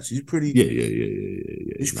in chats. He's pretty. Yeah.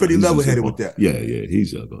 He's pretty level-headed with that. Yeah.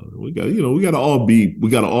 He's we got to all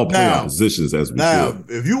play our positions as we should.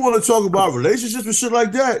 If you want to talk about relationships and shit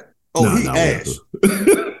like that, he ass.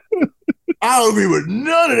 I don't agree with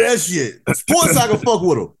none of that shit. Sports, I can fuck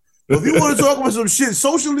with him. But if you want to talk about some shit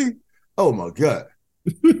socially, oh my God.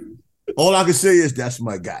 All I can say is that's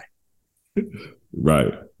my guy.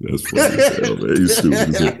 Right. That's funny as hell, man. He's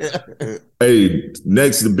stupid as hell. Hey,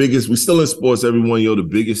 next, the biggest, we still in sports, everyone. The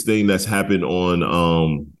biggest thing that's happened on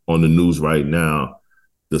the news right now,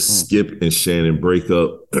 the Skip and Shannon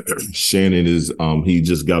breakup. Shannon is he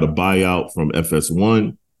just got a buyout from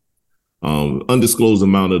FS1. Undisclosed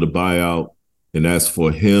amount of the buyout, and that's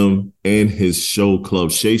for him and his show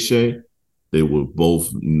Club Shay Shay. They will both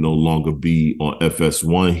no longer be on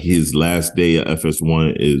FS1. His last day at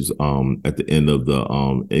FS1 is at the end of the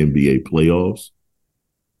NBA playoffs.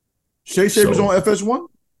 Shay Shay was on FS1?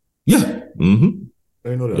 Yeah. Mm-hmm. I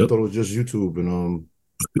didn't know that. Yep. I thought it was just YouTube, and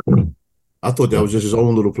I thought that was just his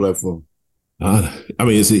own little platform. I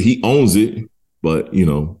mean, he owns it, but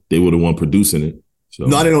they were the one producing it. So.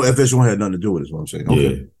 No, I didn't know FS1 had nothing to do with it. Is what I'm saying.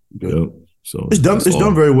 Okay. Yeah. Yep. So it's done. It's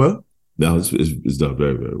done very well. No, it's done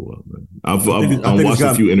very, very well, man. I've watched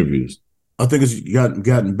a few interviews. I think it's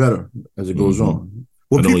gotten better as it goes on.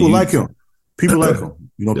 Well, people like him. People like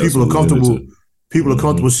him. People are comfortable. People are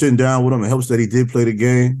comfortable sitting down with him. It helps that he did play the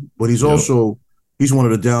game, but he's also he's one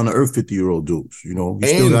of the down to earth 50-year-old dudes. He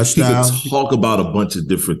still got style. He can talk about a bunch of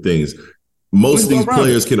different things. Most of these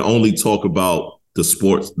players can only talk about the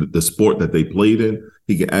sport that they played in.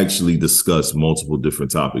 He can actually discuss multiple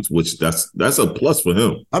different topics, which that's a plus for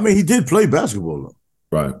him. I mean, he did play basketball, though.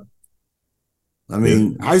 Right. I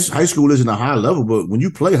mean, high school isn't a high level, but when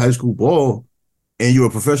you play high school ball and you're a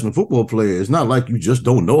professional football player, it's not like you just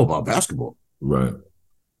don't know about basketball. Right.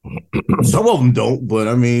 Some of them don't, but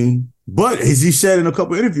as he said in a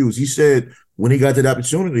couple of interviews, he said when he got that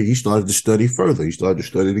opportunity, he started to study further. He started to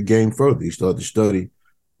study the game further. He started to study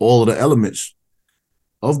all of the elements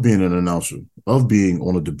of being an announcer, of being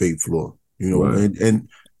on a debate floor, right. and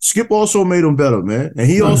Skip also made him better, man. And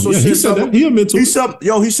he also said something. He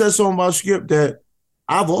said something about Skip that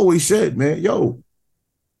I've always said, man.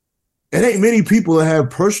 It ain't many people that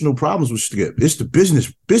have personal problems with Skip. It's the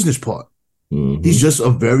business part. Mm-hmm. He's just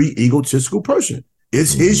a very egotistical person.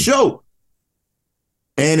 It's his show,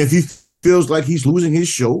 and if he feels like he's losing his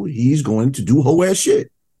show, he's going to do whole ass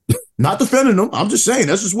shit. Not defending him. I'm just saying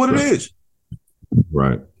that's just what it is.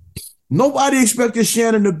 Right. Nobody expected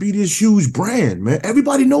Shannon to be this huge brand, man.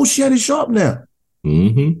 Everybody knows Shannon Sharpe now.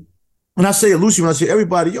 Mm-hmm. When I say it, Lucy, when I say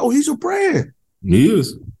everybody, he's a brand. He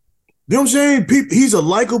is. You know what I'm saying? He's a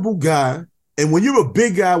likable guy. And when you're a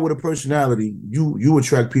big guy with a personality, you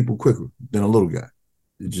attract people quicker than a little guy.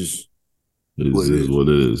 It is what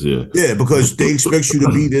it is, yeah. Yeah, because they expect you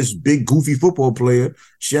to be this big, goofy football player.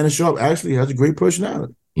 Shannon Sharpe actually has a great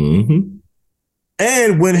personality. Mm-hmm.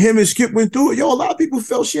 And when him and Skip went through it, a lot of people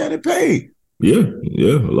felt Shannon pain. Yeah,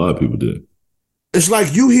 a lot of people did. It's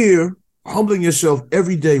like you here humbling yourself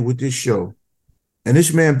every day with this show, and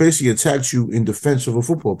this man basically attacks you in defense of a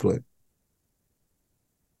football player.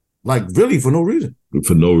 Like, really, for no reason.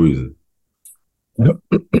 For no reason.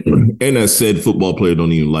 And that said, football player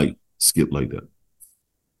don't even like Skip like that.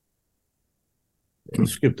 Yeah,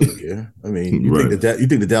 Skip don't care. I mean, you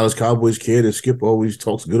think the Dallas Cowboys care that Skip always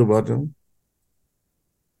talks good about them?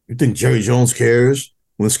 You think Jerry Jones cares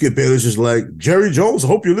when Skip Bayless is like, Jerry Jones, I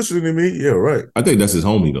hope you're listening to me? Yeah, right. I think that's his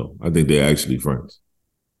homie, though. I think they're actually friends.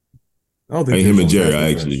 I don't think him and Jerry are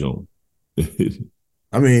actually homies.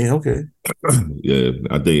 I mean, okay. Yeah,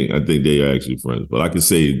 I think they are actually friends. But I could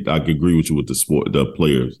agree with you with the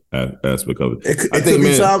players aspect of it.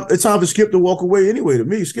 It's time for Skip to walk away anyway. To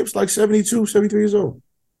me, Skip's like 72, 73 years old.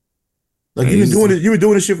 Like you've been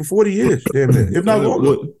doing this shit for 40 years, damn it. If not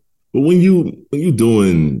longer. But when you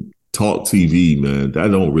doing talk TV, man, that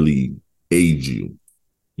don't really age you.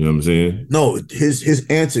 You know what I'm saying? No, his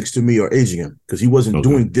antics to me are aging him because he wasn't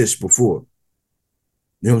doing this before.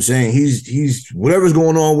 You know what I'm saying? He's whatever's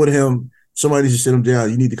going on with him, somebody needs to sit him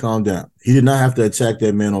down. You need to calm down. He did not have to attack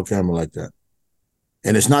that man on camera like that.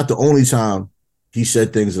 And it's not the only time he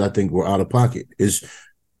said things that I think were out of pocket. It's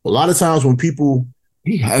a lot of times when people...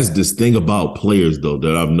 He has this thing about players, though,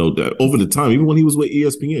 that I've noticed that over the time, even when he was with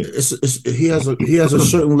ESPN. He has a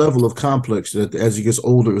certain level of complex that as he gets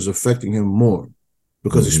older is affecting him more.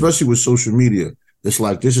 Because especially with social media, it's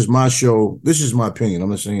like, this is my show. This is my opinion. I'm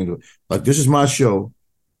not saying, like, this is my show.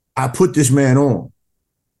 I put this man on.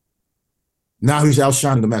 Now he's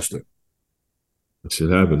outshining the master. That shit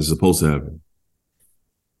happen. It's supposed to happen.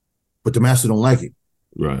 But the master don't like it.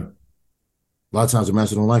 Right. A lot of times the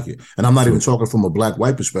master don't like it. And I'm not even talking from a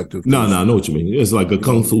black-white perspective. No, I know what you mean. It's like a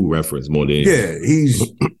kung fu reference more than... Yeah, he's...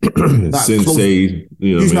 Sensei,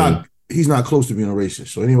 you know he's not close to being a racist.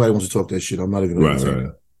 So anybody wants to talk that shit, I'm not even going to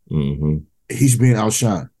right. Mm-hmm. He's being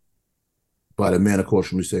outshined by the man across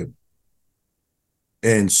from his table.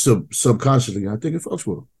 And subconsciously, I think it fucks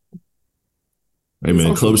with him. Hey,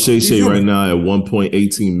 man, Club Shay Shay right now at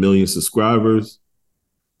 1.18 million subscribers.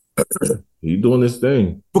 He doing this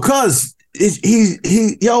thing. Because he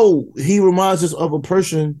reminds us of a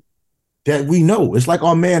person that we know. It's like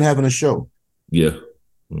our man having a show. Yeah.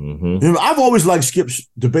 Mm-hmm. I've always liked Skip's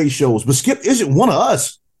debate shows, but Skip isn't one of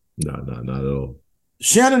us. No, not at all.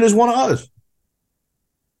 Shannon is one of us.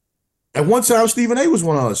 At one time, Stephen A was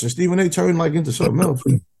one of us, and Stephen A turned like into something else.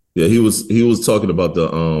 Yeah, he was talking about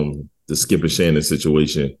the Skip and Shannon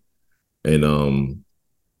situation, and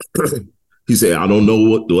he said, "I don't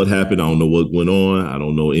know what happened. I don't know what went on. I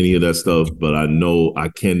don't know any of that stuff, but I know I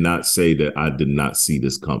cannot say that I did not see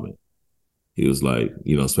this coming." He was like,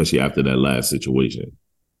 especially after that last situation.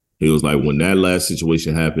 He was like, when that last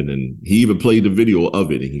situation happened, and he even played the video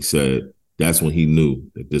of it, and he said that's when he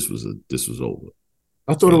knew that this was over.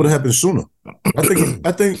 I thought it would have happened sooner.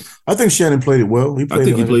 I think Shannon played it well. He played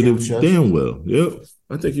it damn well. Yep.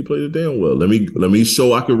 I think he played it damn well. Let me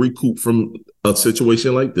show I can recoup from a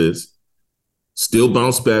situation like this. Still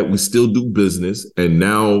bounce back. We still do business. And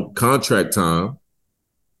now contract time.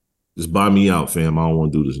 Just buy me out, fam. I don't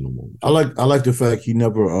want to do this no more. I like the fact he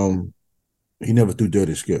never threw dirt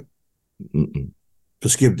at Skip.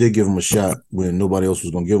 Because Skip did give him a shot when nobody else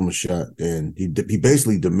was going to give him a shot, and he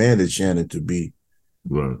basically demanded Shannon to be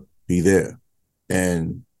there.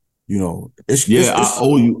 And I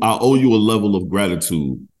owe you a level of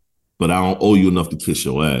gratitude, but I don't owe you enough to kiss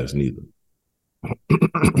your ass neither.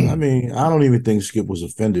 I mean, I don't even think Skip was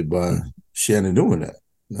offended by Shannon doing that.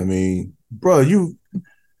 I mean, bro,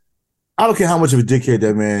 I don't care how much of a dickhead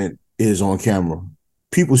that man is on camera.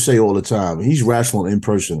 People say all the time, he's rational in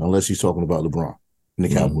person unless he's talking about LeBron and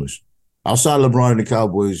the Cowboys. Outside of LeBron and the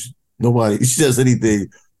Cowboys, nobody says anything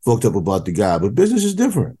fucked up about the guy. But business is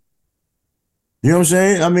different. You know what I'm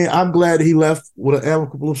saying? I mean, I'm glad he left with an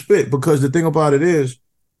amicable split, because the thing about it is,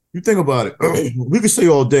 you think about it, we could say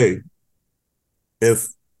all day if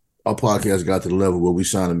our podcast got to the level where we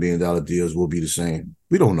signing $1 million deals, we'll be the same.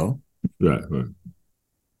 We don't know. Right. You know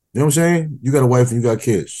what I'm saying? You got a wife and you got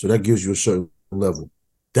kids, so that gives you a certain level.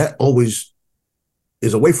 That always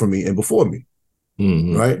is away from me and before me,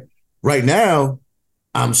 right? Right now,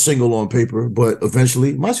 I'm single on paper, but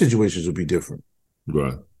eventually my situations will be different.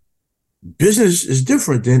 Right. Business is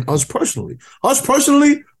different than us personally. Us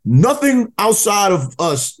personally, nothing outside of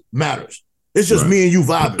us matters. It's just me and you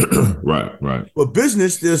vibing. Right. But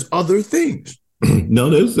business, there's other things. No,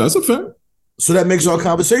 that's a fact. So that makes our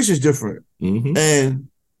conversations different. And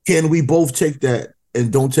can we both take that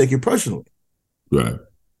and don't take it personally? Right.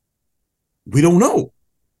 We don't know.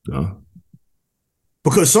 No.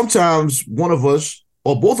 Because sometimes one of us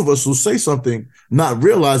or both of us will say something not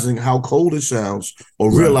realizing how cold it sounds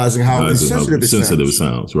or realizing how insensitive it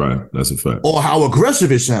sounds. Right. That's a fact. Or how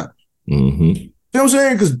aggressive it sounds. Mm-hmm. You know what I'm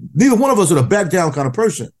saying? Because neither one of us are a back down kind of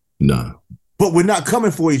person. Nah. But we're not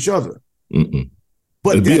coming for each other. Mm-mm.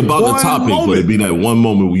 But it'd be about the topic, but it'd be that one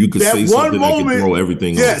moment where you could say something that could throw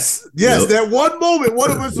everything off. Yes. That one moment, one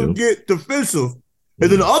of us will get defensive. And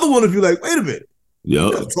then the other one will be like, wait a minute. You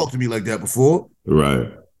never talked to me like that before.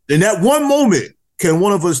 Right. In that one moment, can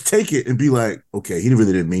one of us take it and be like, okay, he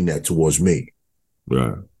really didn't mean that towards me.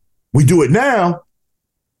 Right. We do it now.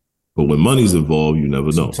 But when money's involved, you never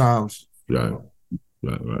know. Sometimes. Right.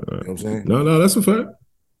 Right. You know what I'm saying? No, that's a fact.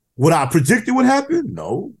 Would I predict it would happen?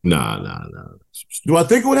 No. Nah. Do I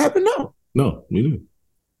think it would happen? No. No, me neither.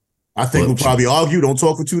 I think we'll probably argue, don't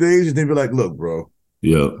talk for 2 days, and then be like, look, bro.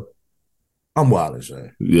 Yeah. I'm wild,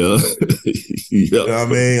 man. Yeah. I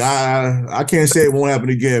mean, I can't say it won't happen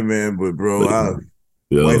again, man, but bro,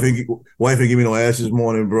 wife ain't give me no ass this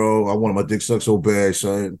morning, bro. I wanted my dick sucked so bad,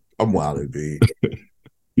 son. I'm wild, B.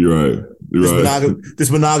 You're right.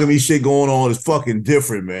 This monogamy shit going on is fucking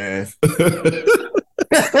different, man.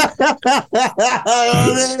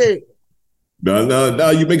 No,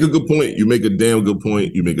 you make a good point. You make a damn good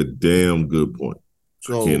point.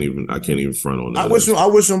 So, I can't even front on that. I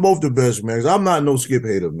wish them both the best, man. Cause I'm not no Skip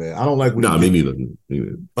hater, man. I don't like. Me neither.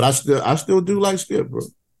 But I still do like Skip, bro.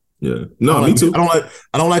 Yeah. No, me too. I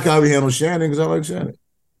don't like how he handles Shannon because I like Shannon.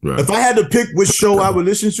 Right. If I had to pick which show I would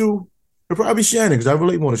listen to, it'd probably be Shannon because I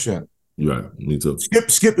relate more to Shannon. Right. Me too.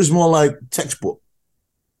 Skip is more like textbook.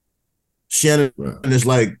 Shannon is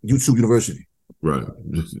like YouTube University. Right.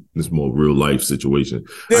 It's more real life situation.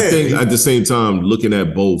 Yeah, I think at the same time, looking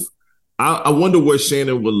at both, I wonder where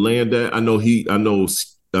Shannon would land at. I know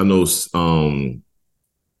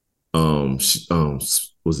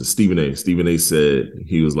was it Stephen A? Stephen A said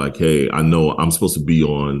he was like, hey, I know I'm supposed to be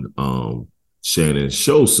on Shannon's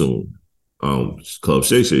show soon, Club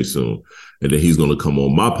Shay Shay soon. And then he's gonna come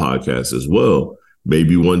on my podcast as well.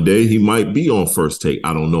 Maybe one day he might be on First Take.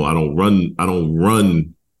 I don't know. I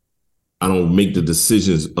don't make the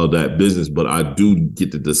decisions of that business, but I do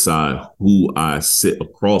get to decide who I sit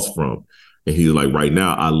across from. And he's like, right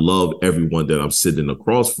now, I love everyone that I'm sitting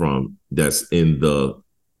across from that's in the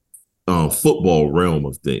football realm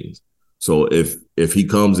of things. So if he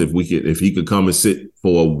comes, if he could come and sit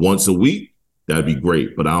for once a week, that'd be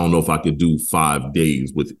great. But I don't know if I could do 5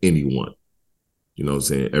 days with anyone. You know what I'm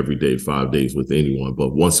saying? Every day, 5 days with anyone. But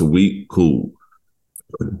once a week, cool.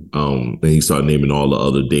 And he started naming all the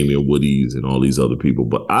other Damian Woodies and all these other people.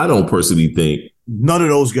 But I don't personally think none of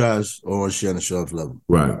those guys are on Shannon Sharp's level.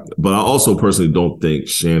 Right. But I also personally don't think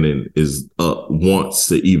Shannon is wants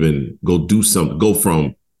to even go do something, go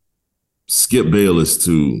from Skip Bayless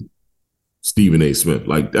to Stephen A. Smith.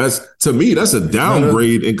 Like to me, that's a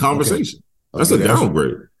downgrade in conversation. Okay. That's a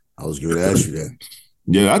downgrade. I was going to ask you that.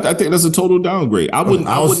 Yeah, I think that's a total downgrade. I would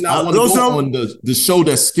not want to go on the show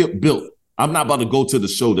that Skip built. I'm not about to go to the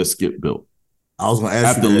show that Skip built. I was going to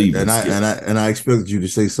ask you that, and I expected you to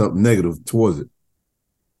say something negative towards it.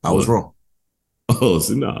 I was wrong. Oh,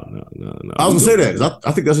 so no. I was going to say that because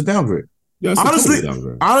I think that's a downgrade. Yeah,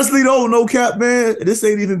 honestly, though, no cap, man. This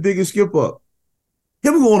ain't even big as Skip Up.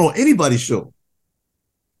 Him going on anybody's show.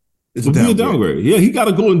 It's a downgrade. Yeah, he got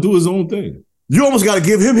to go and do his own thing. You almost got to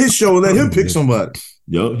give him his show and let him pick somebody.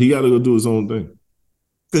 Yo, he got to go do his own thing.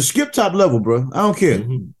 Because Skip top level, bro. I don't care.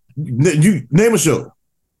 You name a show.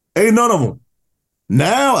 Ain't none of them.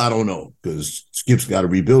 Now, I don't know. Because Skip's got to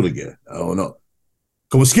rebuild again. I don't know.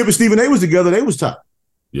 Because when Skip and Stephen A was together, they was top.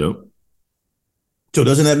 Yep. So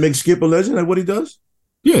doesn't that make Skip a legend at what he does?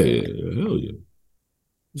 Yeah. Hell yeah.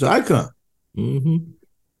 He's an icon. Mm-hmm.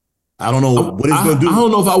 I don't know what he's going to do. I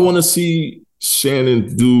don't know if I want to see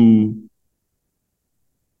Shannon do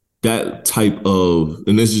that type of,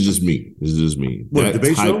 and this is just me. What,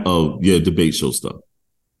 that type of debate show stuff.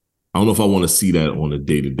 I don't know if I want to see that on a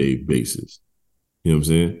day-to-day basis. You know what I'm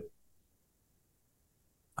saying?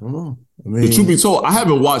 I don't know. The truth be told, I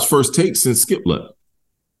haven't watched First Take since Skip left.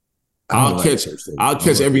 I'll catch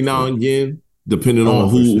every now and again, depending on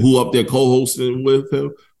who up there co-hosting with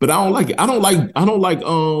him. But I don't like it. I don't like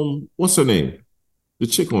what's her name? The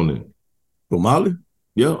chick on there. For Molly?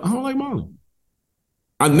 Yeah, I don't like Molly.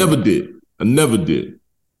 I never did.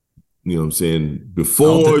 You know what I'm saying?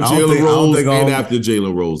 Before Jalen Rose and after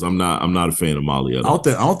Jalen Rose, I'm not a fan of Molly at all.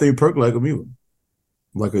 I don't think Perk like him either.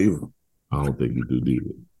 Like her either. I don't think you do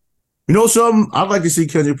either. You know something? I'd like to see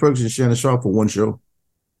Kendrick Perkins and Shannon Sharp for one show.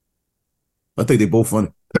 I think they're both funny.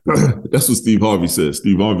 That's what Steve Harvey said.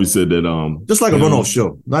 Steve Harvey said that just like a runoff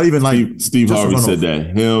show. Not even like Steve Harvey said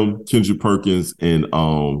that him, Kendrick Perkins, and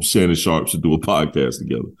Shannon Sharp should do a podcast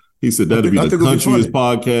together. He said that'd be the countryest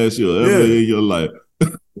podcast you'll ever hear in your life.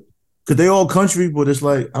 Cause they all country, but it's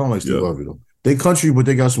like I don't like Steve Harvey though. They country, but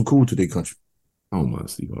they got some cool to their country. I don't mind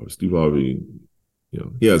Steve Harvey. Steve Harvey,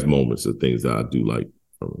 he has moments of things that I do like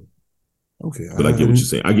from him. Okay, but I get what you're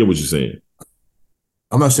saying. I get what you're saying.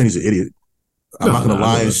 I'm not saying he's an idiot. I'm not gonna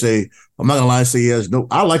lie and say he has no.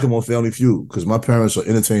 I like him on Family Feud because my parents are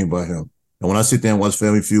entertained by him, and when I sit there and watch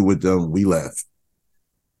Family Feud with them, we laugh.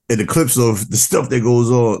 And the clips of the stuff that goes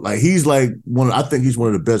on, like he's like I think he's one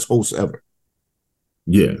of the best hosts ever.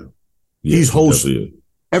 Yeah, he's hosted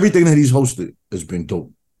everything that he's hosted has been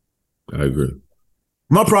dope. I agree.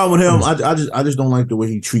 My problem with him, I just don't like the way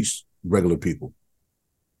he treats regular people.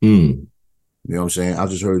 You know what I'm saying? I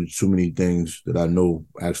just heard too many things that I know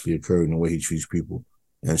actually occurred in the way he treats people.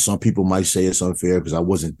 And some people might say it's unfair because I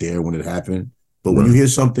wasn't there when it happened. But when you hear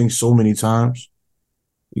something so many times,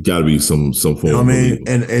 it got to be some form. You know what I mean?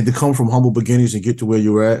 And to come from humble beginnings and get to where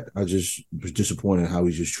you're at, I just was disappointed in how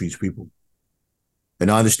he just treats people.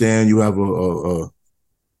 And I understand you have a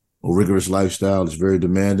rigorous lifestyle. It's very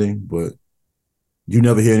demanding, but you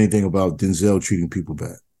never hear anything about Denzel treating people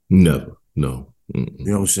bad. Never. No. Mm-mm. You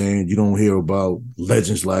know what I'm saying? You don't hear about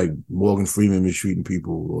legends like Morgan Freeman mistreating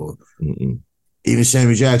people or even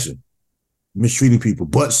Sammy Jackson mistreating people.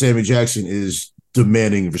 But Sammy Jackson is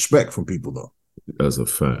demanding respect from people, though. That's a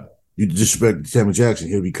fact. You disrespect Sammy Jackson,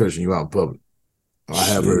 he'll be cursing you out in public. I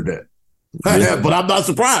have heard that. Yeah. But I'm not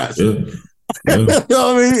surprised. Yeah. Yeah. You know what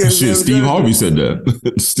I mean? Shit, Steve Harvey said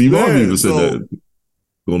that. Steve Harvey even said that.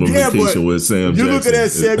 Going on vacation with Sam Jackson. You look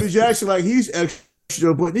at Sammy Jackson like he's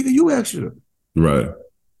extra, but nigga, you extra. Right.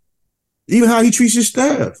 Even how he treats his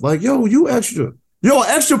staff. Like, yo, you extra. Yo, an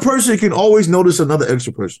extra person can always notice another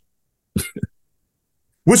extra person.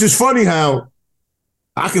 Which is funny how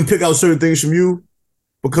I can pick out certain things from you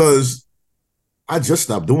because I just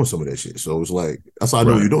stopped doing some of that shit. So it's like, that's how I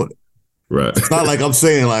know you're doing it. Right. It's not like I'm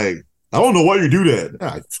saying like, I don't know why you do that.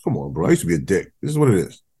 Nah, come on, bro. I used to be a dick. This is what it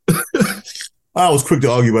is. I was quick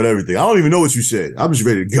to argue about everything. I don't even know what you said. I'm just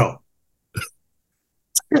ready to go.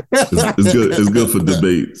 It's good. It's good for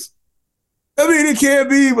debates. I mean, it can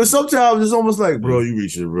be, but sometimes it's almost like, bro, you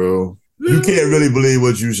reaching, bro. You can't really believe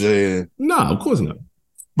what you're saying. Nah, of course not.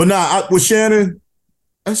 But with Shannon,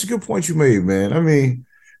 that's a good point you made, man. I mean,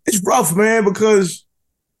 it's rough, man, because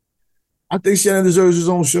I think Shannon deserves his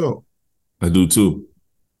own show. I do too.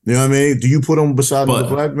 You know what I mean? Do you put him beside the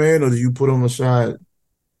black man, or do you put him beside?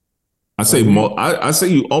 I say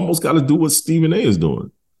you almost got to do what Stephen A. is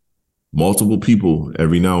doing. Multiple people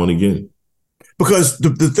every now and again. Because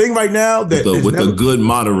the thing right now that with a good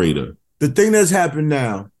moderator. The thing that's happened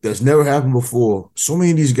now that's never happened before, so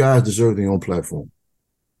many of these guys deserve their own platform.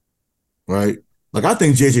 Right? Like I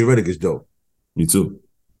think JJ Redick is dope. Me too.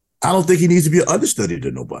 I don't think he needs to be an understudy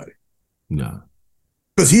to nobody. Nah.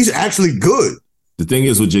 Because he's actually good. The thing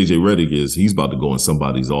is with JJ Redick is he's about to go in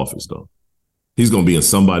somebody's office though. He's gonna be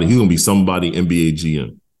somebody NBA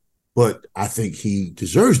GM. But I think he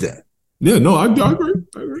deserves that. Yeah, no, I agree.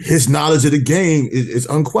 His knowledge of the game is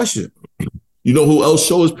unquestioned. You know who else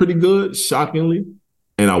show is pretty good, shockingly?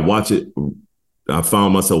 And I watch it. I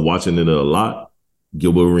found myself watching it a lot.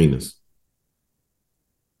 Gilbert Arenas.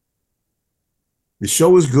 The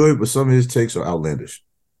show is good, but some of his takes are outlandish.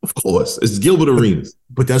 Of course. It's Gilbert Arenas.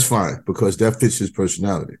 But that's fine because that fits his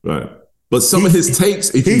personality. Right. But some of his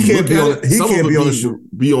takes, if he can't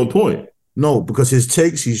be on point. No, because his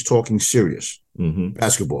takes, he's talking serious.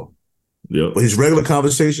 Basketball. Yeah. But his regular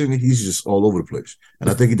conversation, he's just all over the place. And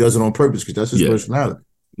I think he does it on purpose because that's his personality.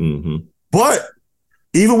 But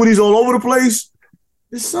even when he's all over the place,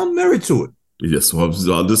 there's some merit to it. Yes, I was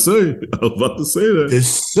about to say. That. There's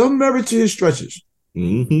some merit to his stretches.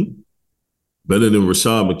 Better than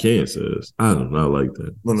Rashad McCann says. I do not like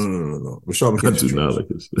that. No. Rashad McCann. I do not like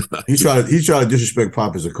this. He tried to disrespect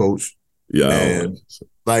Pop as a coach. Yeah.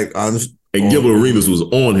 And Gilbert Arenas was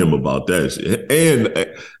on him about that shit.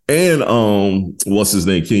 And what's his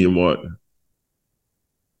name? Kenyon Martin.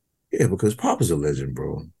 Yeah, because Pop is a legend,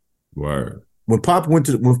 bro. Word. When Pop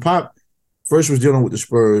first was dealing with the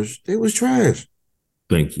Spurs, they was trash.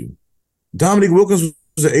 Thank you. Dominique Wilkins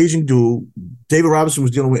was an aging dude. David Robinson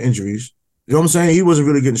was dealing with injuries. You know what I'm saying? He wasn't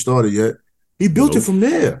really getting started yet. He built it from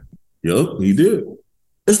there. Yep, he did.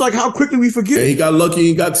 It's like how quickly we forget. And he got lucky.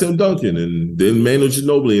 He got Tim Duncan and then Manu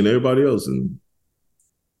Ginobili and everybody else. And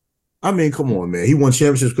I mean, come on, man. He won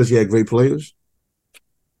championships because he had great players.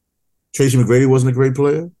 Tracy McGrady wasn't a great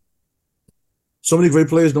player. So many great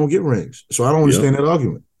players don't get rings. So I don't understand that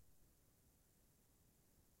argument.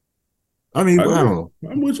 I mean, I don't know.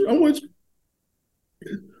 I'm with you.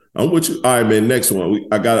 All right, man. Next one.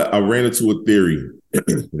 I ran into a theory,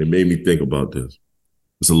 and it made me think about this.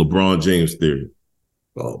 It's a LeBron James theory.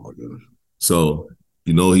 Oh my goodness. So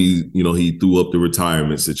he threw up the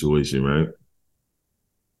retirement situation, right?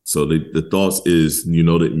 So the thoughts is,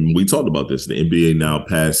 that we talked about this, the NBA now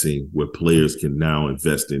passing where players can now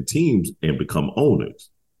invest in teams and become owners.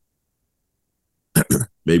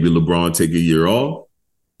 Maybe LeBron take a year off,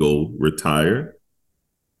 go retire,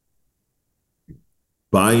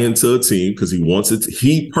 buy into a team because he wants it.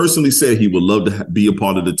 He personally said he would love to be a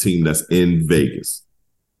part of the team that's in Vegas.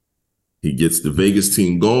 He gets the Vegas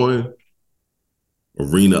team going,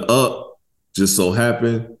 arena up, just so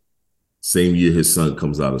happened, same year his son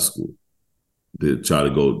comes out of school. They try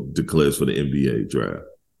to go declares for the NBA draft.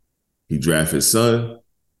 He draft his son,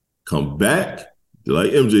 come back,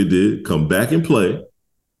 like MJ did, come back and play,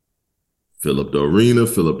 fill up the arena,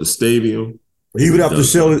 fill up the stadium. He would have to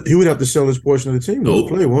sell it. He would have to sell his portion of the team. Nope.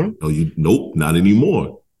 To play, won't he? Nope, not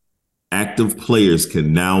anymore. Active players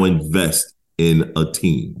can now invest in a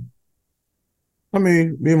team. I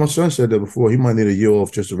mean, me and my son said that before. He might need a year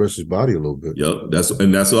off just to rest his body a little bit. Yep, that's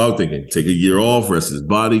what I was thinking. Take a year off, rest his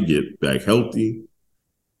body, get back healthy.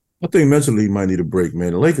 I think mentally he might need a break,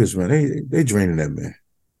 man. The Lakers, man, they draining that man.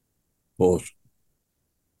 Pause.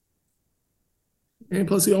 And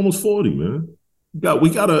plus, he almost 40, man. We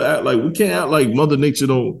gotta act like we can't act like Mother Nature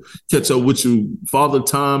don't catch up with you. Father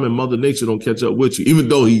Time and Mother Nature don't catch up with you, even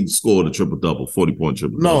though he scored a triple-double, 40-point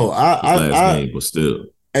triple-double. No, I game, but still.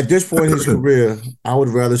 At this point in his career, I would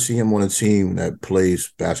rather see him on a team that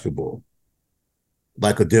plays basketball,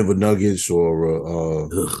 like a Denver Nuggets or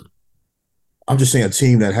I'm just saying a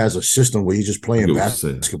team that has a system where he's just playing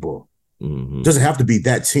basketball. Mm-hmm. Doesn't have to be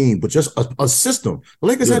that team, but just a system. The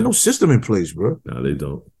Lakers had no system in place, bro. No, they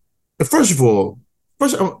don't. First of all,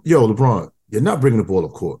 LeBron, you're not bringing the ball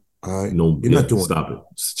up court. All right, no, you're not doing. Stop it.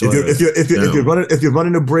 If you're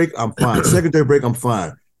running a break, I'm fine. Secondary break, I'm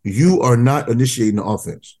fine. You are not initiating the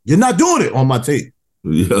offense. You're not doing it on my tape.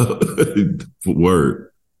 Yeah,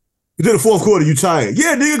 word. You did the fourth quarter. You tired?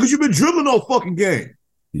 Yeah, nigga, because you've been dribbling all fucking game.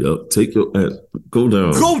 Yep, take your ass. Go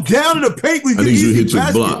down. Go down in the paint. I need you to hit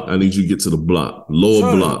your block. I need you to get to the block.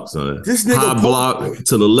 Lower block, son. This nigga high block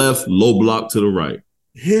to the left, low block to the right.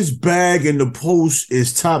 His bag in the post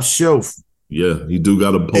is top shelf. Yeah, he do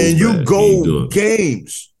got a post. And you go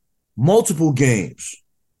games, multiple games.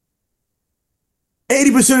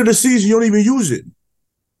 80% of the season, you don't even use it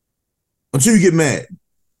until you get mad.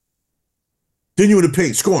 Then you in the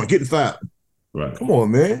paint, scoring, getting fouled. Right. Come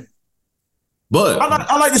on, man. But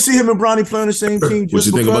I like to see him and Bronny play on the same team. What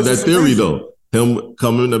you think about that theory, though? Him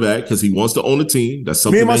coming in the back because he wants to own a team. That's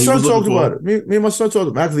something. Me and my son talked about it. Me and my son talked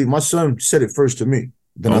about it. Actually, my son said it first to me.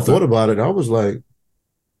 Then I thought about it. I was like,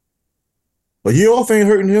 a year off ain't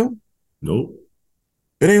hurting him. Nope.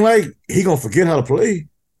 It ain't like he gonna forget how to play.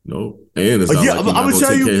 No. And it's not like he's not gonna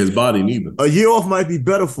take care of his body neither. A year off might be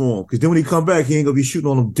better for him because then when he come back, he ain't gonna be shooting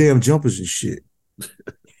on them damn jumpers and shit.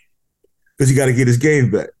 Because he got to get his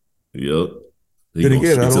game back. Yep. He then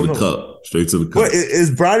again, straight to the cup. But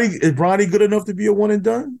is Bronny good enough to be a one and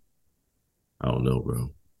done? I don't know,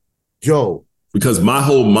 bro. Yo. Because my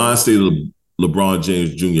whole mind state of LeBron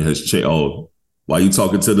James Jr. has changed. Oh, why you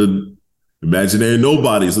talking to the imaginary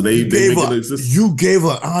nobody? So they make it exist. You gave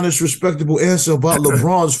an honest, respectable answer about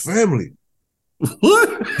LeBron's family.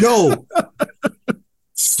 What? Yo,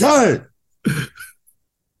 son.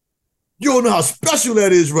 You don't know how special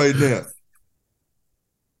that is right now.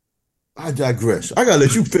 I digress. I gotta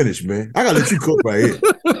let you finish, man. I gotta let you cook right here.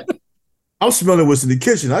 I'm smelling what's in the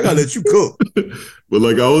kitchen. I gotta let you cook. But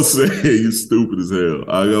like I was saying, you stupid as hell.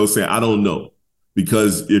 I was saying, I don't know.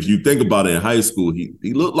 Because if you think about it, in high school,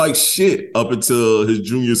 he looked like shit up until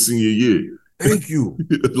his senior year. Thank you.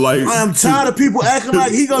 Like I am tired of people acting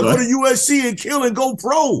like he gonna go to USC and kill and go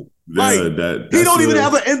pro. Like he don't even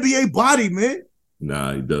have an NBA body, man.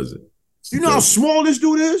 Nah, he doesn't. You know how small this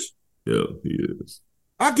dude is? Yeah, he is.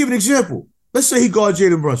 I'll give an example. Let's say he guard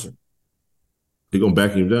Jalen Brunson. He gonna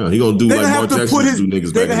back him down. He gonna do like Mark Jackson do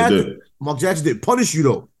niggas back in the day. Mark Jackson didn't punish you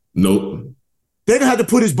though. Nope. They're gonna have to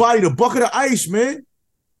put his body in a bucket of ice, man.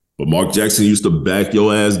 But Mark Jackson used to back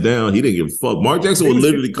your ass down. He didn't give a fuck. Mark Jackson would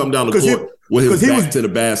literally come down the court with his back to the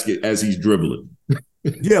basket as he's dribbling.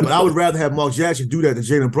 Yeah, but I would rather have Mark Jackson do that than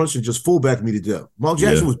Jalen Brunson just fullback me to death. Mark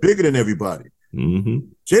Jackson was bigger than everybody. Mm-hmm.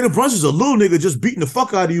 Jalen Brunson's a little nigga just beating the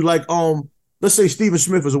fuck out of you like, let's say Stephen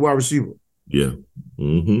Smith is a wide receiver. Yeah.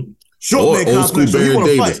 Mm-hmm. Short man old school complex, Baron so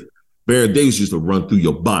Davis. Baron Davis used to run through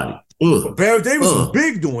your body. Baron Davis was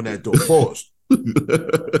big doing that though. Pause.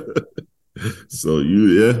 So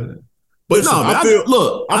But no, man.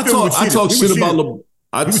 I talk shit about LeBron.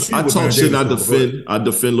 I talk shit and I defend. I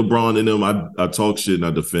defend LeBron and them. I talk shit and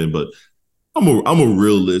I defend. But I'm a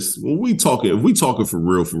realist. When if we talking for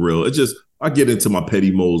real, it just I get into my petty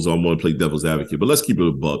modes. I want to play devil's advocate. But let's keep it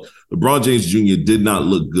a buck. LeBron James Jr. did not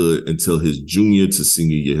look good until his junior to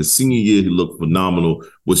senior year. His senior year, he looked phenomenal,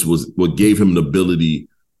 which was what gave him the ability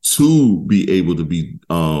to be able to be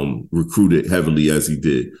recruited heavily as he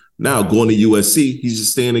did. Now, going to USC, he's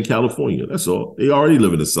just staying in California. That's all. They already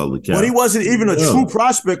live in Southern California. But he wasn't even a true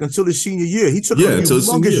prospect until his senior year. He took a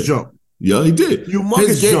humongous jump. Yeah, he did.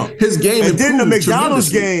 Humongous jump. His game and then the McDonald's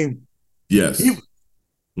game. Yes. He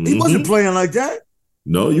wasn't playing like that.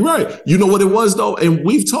 No, you're right. You know what it was, though? And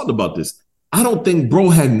we've talked about this. I don't think bro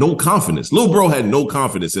had no confidence. Lil bro had no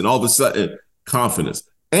confidence, and all of a sudden, confidence.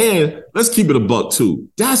 And let's keep it a buck, too.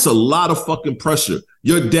 That's a lot of fucking pressure.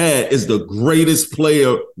 Your dad is the greatest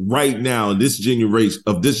player right now in this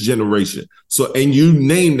generation. So, and you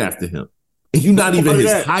named after him. And you're not even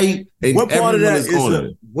his height. And what part of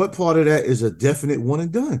that is a definite one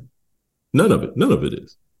and done? None of it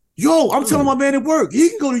is. Yo, I'm telling my man at work, he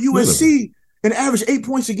can go to USC and average 8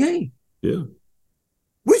 points a game. Yeah.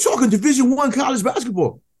 We're talking Division I college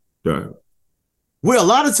basketball. Right. Where a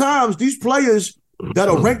lot of times these players that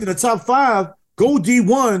are ranked in the top 5 go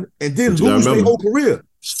D1 and then lose their whole career.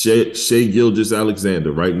 Shai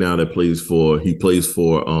Gilgeous-Alexander right now plays for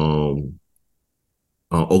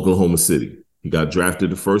Oklahoma City. He got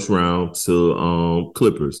drafted the first round to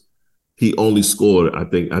Clippers. He only scored, I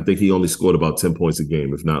think he only scored about 10 points a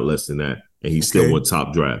game, if not less than that. And he still went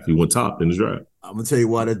top draft. He went top in the draft. I'm gonna tell you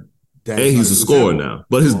why and he's a scorer now.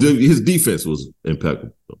 But his defense was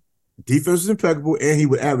impeccable. Defense was impeccable, and he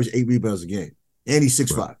would average 8 rebounds a game. And he's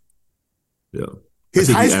 6'5". Right. Yeah.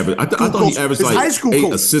 I thought he averaged like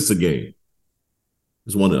 8 assists a game.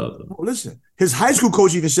 It's one or the other. Oh, listen, his high school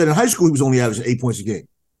coach even said in high school he was only averaging 8 points a game.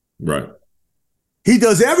 Right. He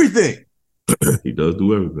does everything. He does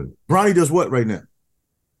do everything. Bronny does what right now?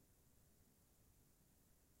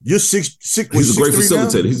 You're six. He's a great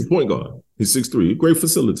facilitator. Now? He's a point guard. He's 6'3". He's a great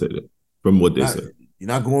facilitator, from what they say. You're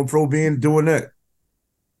not going pro doing that.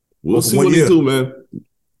 We'll see what he do, man.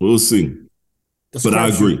 We'll see. But I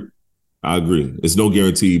agree. It's no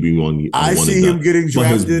guarantee being on. I see him getting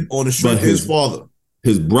drafted on the strength of his father.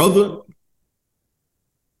 His brother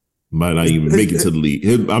might not even make it to the league.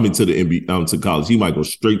 To the NBA, to college. He might go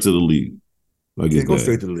straight to the league. Like he go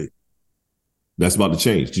straight to the league. That's about to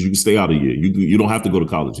change because you can stay out a year. You don't have to go to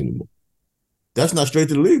college anymore. That's not straight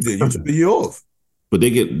to the league. Then you took a year off. But they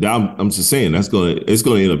get down. I'm just saying it's gonna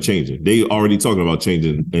end up changing. They already talking about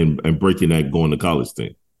changing and breaking that going to college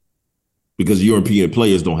thing because European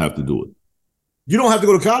players don't have to do it. You don't have to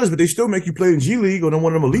go to college, but they still make you play in G League or in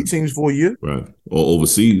one of them elite teams for a year, right? Or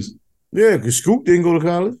overseas. Yeah, because Scoop didn't go to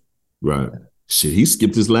college. Right. Shit, he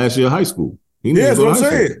skipped his last year of high school. That's what I'm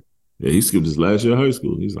saying. Yeah, he skipped his last year of high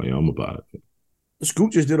school. He's like, I'm about it.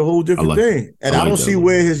 Scoop just did a whole different thing. And I don't see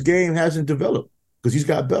where his game hasn't developed because he's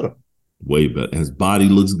got better. Way better. His body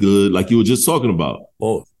looks good. Like you were just talking about.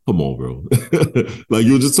 Oh. Come on, bro. Like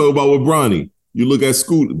you were just talking about with Bronny. You look at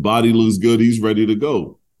Scoot, body looks good. He's ready to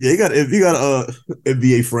go. Yeah, he got a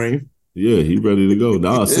NBA frame. Yeah, he ready to go.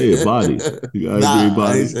 Now I say it, body. You got NBA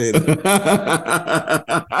body. I ain't saying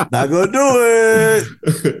that. Not gonna do it.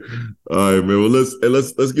 All right, man. Well,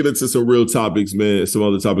 let's get into some real topics, man. Some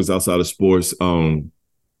other topics outside of sports. I'm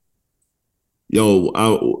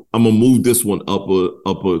gonna move this one up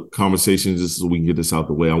a conversation just so we can get this out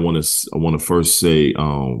the way. I want to first say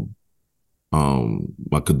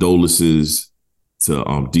my condolences to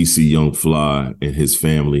DC Young Fly and his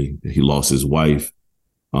family. He lost his wife.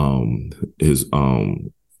 What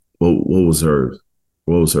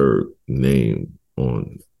was her name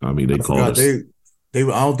on? I mean, they called her. I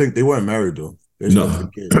don't think they weren't married though. No.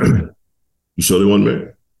 You sure they weren't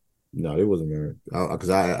married? No, they wasn't married. Because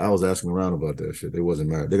I was asking around about that shit. They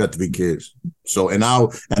wasn't married. They got 3 kids. So in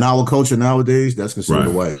our culture nowadays, that's considered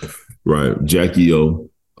a wife. Right. Jackie O.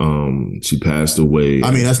 She passed away.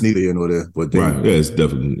 I mean, that's neither here nor there. But right. Yeah, it's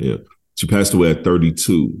definitely She passed away at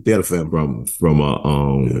 32. They had a family from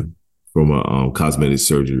a cosmetic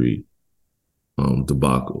surgery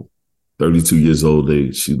debacle. 32 years old.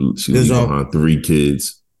 She left behind 3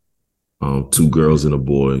 kids, 2 girls and a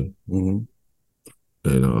boy. Mm-hmm.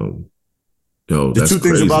 And the two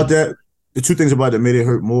things about that. The 2 things about that made it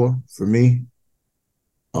hurt more for me.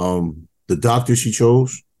 The doctor she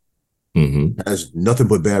chose has nothing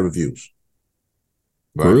but bad reviews.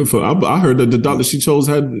 Right? I heard that the doctor she chose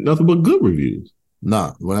had nothing but good reviews.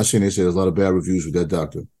 Nah, when I seen they said there's a lot of bad reviews with that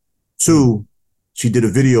doctor. 2, she did a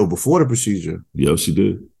video before the procedure. Yeah, she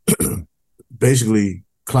did. Basically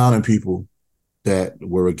clowning people that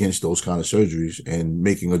were against those kind of surgeries and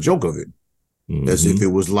making a joke of it, as if it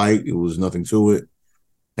was light, it was nothing to it.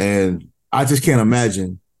 And I just can't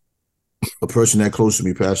imagine a person that close to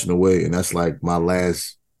me passing away, and that's like my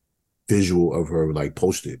last visual of her like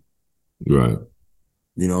posted. Right.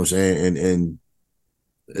 You know what I'm saying? And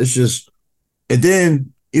it's just, and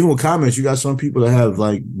then even with comments, you got some people that have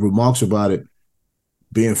like remarks about it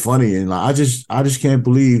being funny, and like, I just can't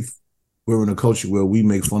believe we're in a culture where we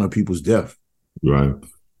make fun of people's death. Right.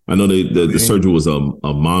 I know the surgery was a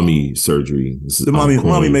mommy surgery. The mommy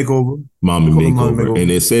makeover. Mommy makeover. And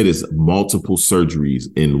they said it's multiple surgeries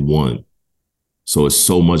in one. So it's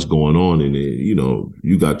so much going on in it. You know,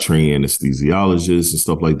 you got trained anesthesiologists and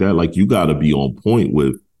stuff like that. Like, you got to be on point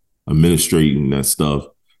with administrating that stuff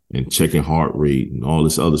and checking heart rate and all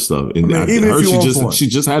this other stuff. And I heard she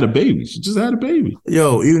just had a baby. She just had a baby.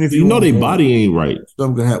 Yo, even if you know their body ain't right.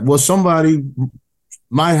 Well, somebody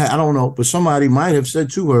might have, I don't know, but somebody might have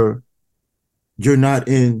said to her, "You're not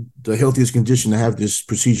in the healthiest condition to have this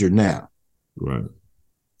procedure now." Right.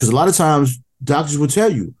 Because a lot of times doctors will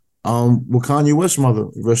tell you, with Kanye West's mother,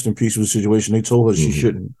 rest in peace, was a situation, they told her she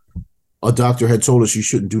shouldn't. A doctor had told her she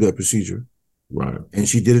shouldn't do that procedure. Right. And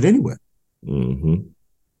she did it anyway. Mm-hmm.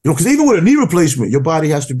 You know, because even with a knee replacement, your body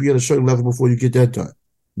has to be at a certain level before you get that done.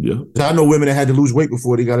 Yeah. I know women that had to lose weight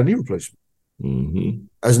before they got a knee replacement. Mm-hmm.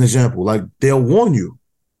 As an example, like, they'll warn you.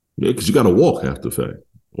 Yeah, because you got to walk after the fact,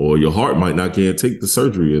 or your heart might not get take the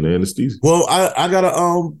surgery and the anesthesia. Well, I got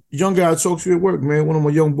a young guy I talked to at work, man. One of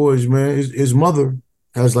my young boys, man. His mother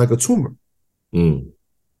has like a tumor,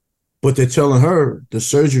 but they're telling her the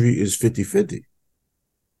surgery is 50-50. You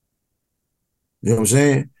know what I'm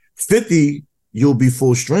saying? 50, you'll be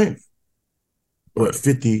full strength, but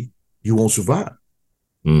 50, you won't survive.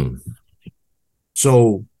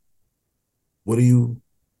 So, what do you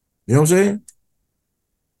know what I'm saying?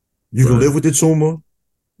 You can live with the tumor.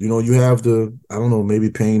 You know, you have the, I don't know, maybe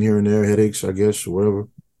pain here and there, headaches, I guess, or whatever.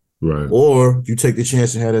 Right. Or you take the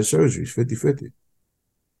chance and have that surgery. It's 50-50.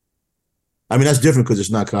 I mean, that's different because it's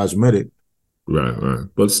not cosmetic. Right.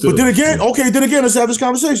 But still. But then again, let's have this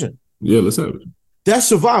conversation. Yeah, let's have it. That's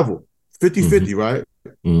survival. 50-50, right?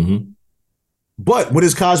 Mm-hmm. But when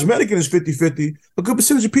it's cosmetic and it's 50-50, a good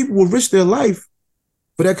percentage of people will risk their life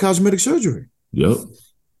for that cosmetic surgery. Yep.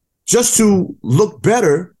 Just to look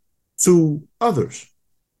better to others.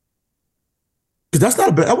 Because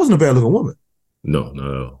that wasn't a bad looking woman. No, not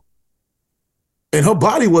at all. And her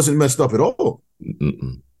body wasn't messed up at all. Mm-mm.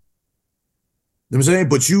 You know what I'm saying?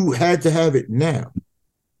 But you had to have it now.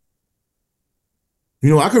 You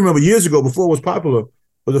know, I can remember years ago, before it was popular,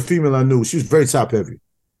 was a female I knew. She was very top heavy.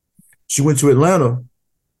 She went to Atlanta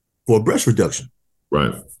for a breast reduction.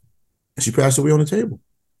 Right. And she passed away on the table.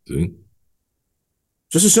 See?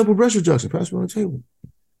 Just a simple breast reduction, passed away on the table.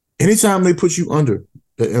 Anytime they put you under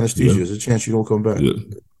the anesthesia, there's a chance you don't come back. Yeah.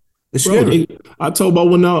 It's scary. I told about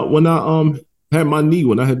when I had my knee,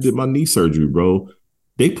 when I did my knee surgery, bro,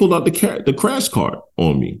 they pulled out the crash cart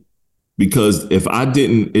on me. Because if I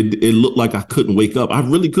didn't, it looked like I couldn't wake up. I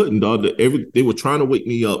really couldn't, dog. They were trying to wake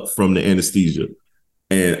me up from the anesthesia.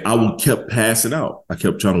 And I kept passing out. I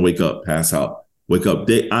kept trying to wake up, pass out, wake up.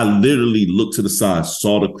 I literally looked to the side,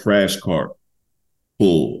 saw the crash cart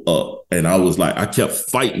pull up. And I was like, I kept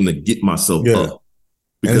fighting to get myself up.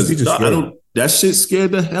 Because that shit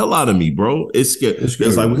scared the hell out of me, bro. It's scared. It's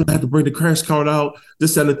like, we're going to have to bring the crash cart out.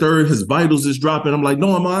 This and the third, his vitals is dropping. I'm like,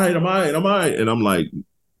 no, I'm all right. And I'm like,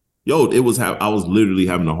 yo, I was literally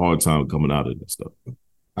having a hard time coming out of this stuff.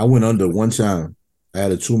 I went under one time. I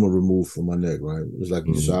had a tumor removed from my neck, right? It was like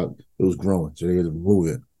a shot. It was growing, so they had to remove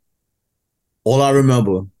it. All I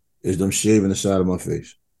remember is them shaving the side of my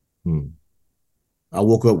face. I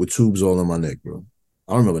woke up with tubes all on my neck, bro.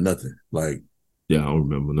 I don't remember nothing. Like, yeah, I don't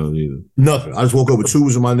remember nothing either. Nothing. I just woke up with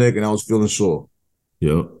tubes in my neck and I was feeling sore.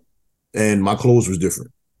 Yeah. And my clothes was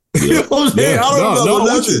different. Yeah. You know what I'm saying?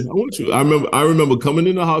 I want you. I remember coming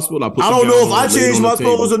in the hospital. I don't know if I changed my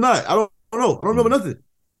clothes or not. I don't know. I don't remember nothing.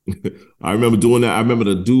 I remember doing that. I remember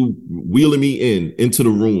the dude wheeling me into the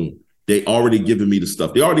room. They already given me the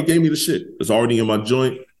stuff. They already gave me the shit. It's already in my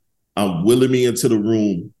joint. I'm wheeling me into the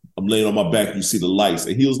room. I'm laying on my back. You see the lights.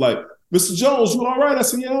 And he was like, "Mr. Jones, you all right?" I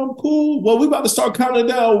said, "Yeah, I'm cool." "Well, we about to start counting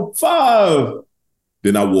down 5.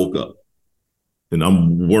 Then I woke up. And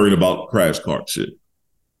I'm worried about crash cart shit.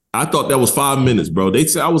 I thought that was 5 minutes, bro. They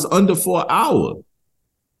said I was under for an hour.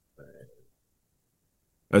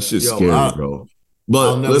 That shit's scary, bro. But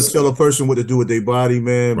I'll never tell a person what to do with their body,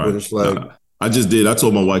 man. Right. But it's like, I just did. I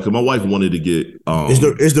told my wife, because my wife wanted to get. Is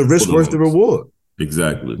the risk worth the reward?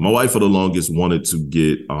 Exactly. My wife for the longest wanted to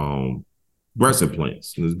get breast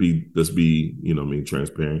implants. Let's be,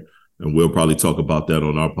 transparent. And we'll probably talk about that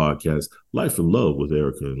on our podcast, Life and Love with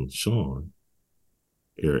Erica and Sean,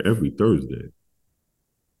 air every Thursday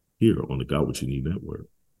here on the Got What You Need Network.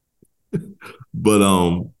 But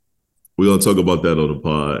we're gonna talk about that on the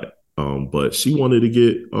pod. But she wanted to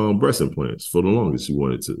get breast implants for the longest. She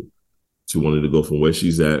wanted to go from where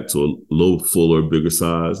she's at to a little fuller, bigger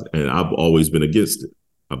size. And I've always been against it.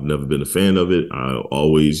 I've never been a fan of it. I'm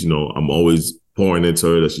always pouring into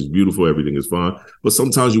her that she's beautiful, everything is fine. But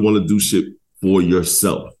sometimes you want to do shit for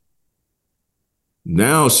yourself.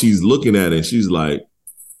 Now she's looking at it and she's like,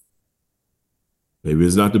 maybe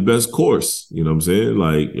it's not the best course. You know what I'm saying?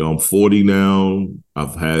 Like, I'm 40 now.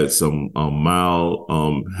 I've had some mild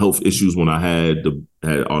health issues when I had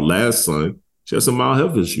our last son. She had some mild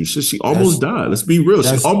health issues. She almost died. Let's be real.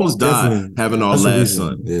 She almost died having our last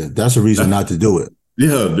son. Yeah, that's a reason not to do it.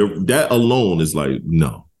 Yeah, that alone is like,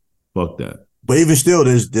 no, fuck that. But even still,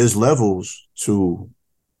 there's levels to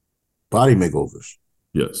body makeovers.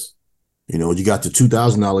 Yes. You got the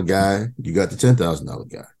 $2,000 guy, you got the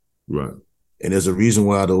 $10,000 guy. Right. And there's a reason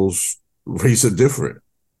why those rates are different.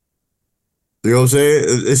 You know what I'm saying?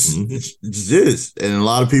 It's this. And a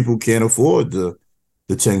lot of people can't afford the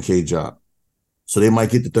 $10K job. So they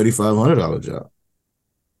might get the $3,500 job.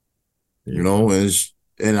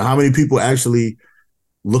 Yeah. And how many people actually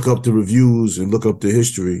look up the reviews and look up the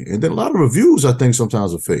history? And then a lot of reviews, I think,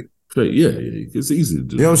 sometimes are fake. Fake, yeah. It's easy to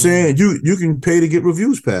do. You know what I'm saying? You can pay to get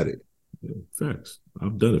reviews padded. Yeah, facts.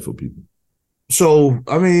 I've done it for people. So,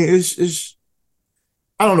 I mean, it's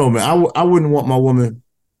I don't know, man. I wouldn't want my woman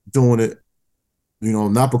doing it,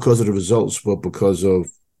 not because of the results, but because of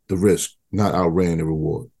the risk, not outweighing the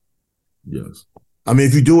reward. Yes. I mean,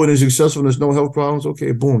 if you do it and it's successful and there's no health problems,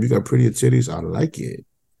 okay, boom, you got prettier titties. I like it.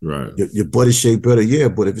 Right. Your butt is shaped better, yeah,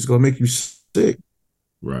 but if it's going to make you sick,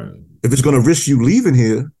 right. If it's going to risk you leaving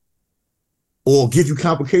here or give you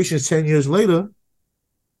complications 10 years later,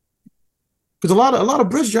 because a lot of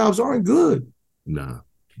breast jobs aren't good. Nah.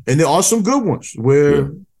 And there are some good ones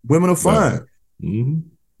where women are fine. Right.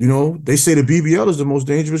 Mm-hmm. They say the BBL is the most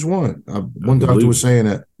dangerous one. One doctor was saying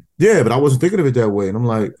that. Yeah, but I wasn't thinking of it that way. And I'm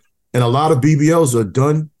like, and a lot of BBLs are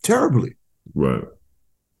done terribly. Right.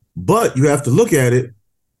 But you have to look at it.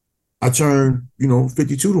 I turn,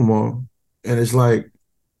 52 tomorrow. And it's like,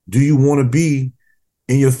 do you want to be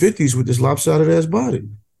in your 50s with this lopsided ass body?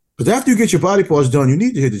 Because after you get your body parts done, you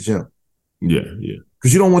need to hit the gym. Yeah.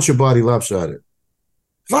 Because you don't want your body lopsided.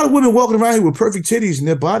 A lot of women walking around here with perfect titties and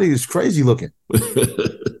their body is crazy looking.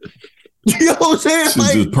 You know what I'm saying?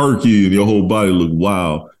 She's just perky and your whole body look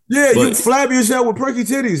wild. Yeah, you flabby as hell with perky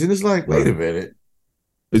titties. And it's like, wait a minute.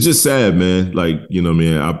 It's just sad, man. Like,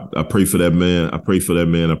 I pray for that man. I pray for that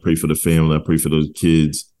man. I pray for the family. I pray for those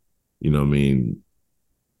kids.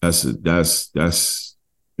 That's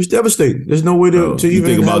it's devastating. There's no way to even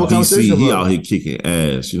think about DC. He out here kicking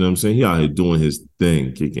ass. You know what I'm saying? He out here doing his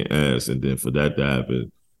thing, kicking ass, and then for that to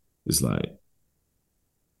happen, it's like,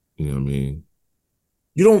 you know what I mean?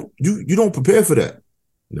 You don't prepare for that.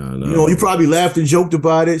 No. You probably laughed and joked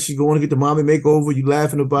about it. She's going to get the mommy makeover. You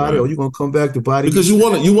laughing about it, or you gonna come back to body because you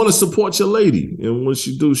want to support your lady and when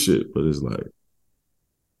she do shit. But it's like,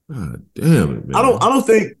 God damn it, man. I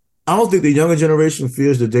don't think the younger generation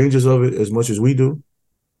fears the dangers of it as much as we do.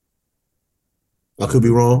 I could be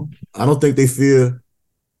wrong. I don't think they fear.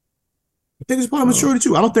 I think it's part of maturity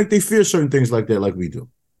too. I don't think they fear certain things like that like we do.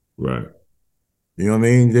 Right. You know what I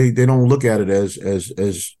mean? They don't look at it as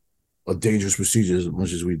a dangerous procedure as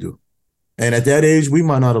much as we do. And at that age, we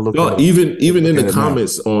might not have looked at it. Even in the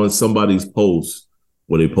comments on somebody's post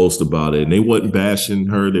where they post about it, and they wasn't bashing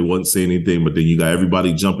her, they wasn't saying anything, but then you got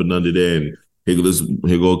everybody jumping under there, and here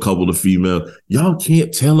go a couple of female. Y'all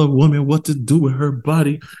can't tell a woman what to do with her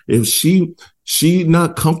body. If she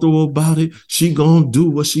not comfortable about it, she gonna do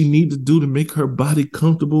what she need to do to make her body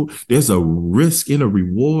comfortable. There's a risk and a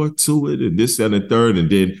reward to it, and this, that, and the third. And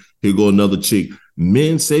then here go another chick.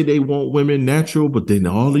 Men say they want women natural, but then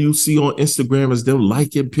all you see on Instagram is them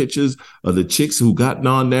liking pictures of the chicks who got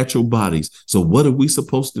non-natural bodies. So what are we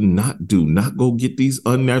supposed to not do? Not go get these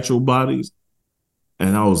unnatural bodies?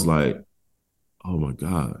 And I was like, oh my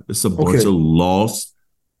God, it's a bunch of lost.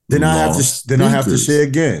 Then I have to say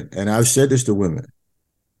again, and I've said this to women.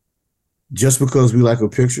 Just because we like a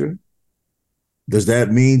picture, does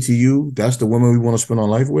that mean to you that's the woman we want to spend our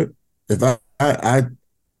life with? If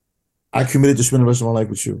I committed to spend the rest of my life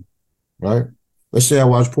with you, right? Let's say I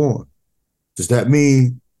watch porn. Does that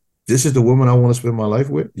mean this is the woman I want to spend my life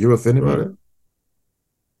with? You're offended by that?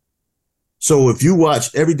 So if you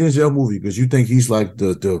watch every Denzel movie because you think he's like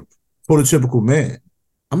the prototypical man,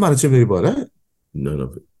 I'm not intimidated by that. None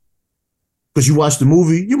of it. Because you watch the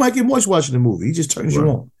movie, you might get moist watching the movie. He just turns you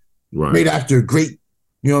on. Right. Great actor, great,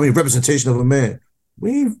 you know what I mean, representation of a man.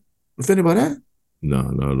 We ain't offended by that. No,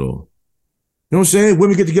 not at all. You know what I'm saying?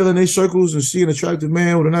 Women get together in their circles and see an attractive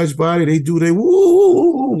man with a nice body. They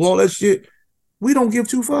woo, all that shit. We don't give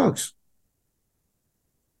two fucks.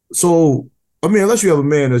 So, I mean, unless you have a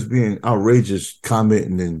man that's being outrageous,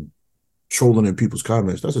 commenting and trolling in people's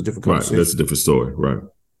comments, that's a different conversation. Right, that's a different story, right?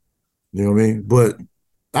 You know what I mean? But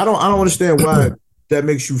I don't understand why that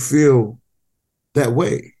makes you feel that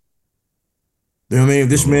way. You know what I mean? If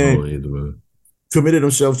this man committed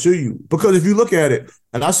himself to you. Because if you look at it,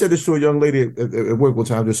 and I said this to a young lady at work one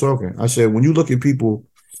time just talking, I said, when you look at people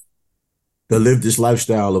that live this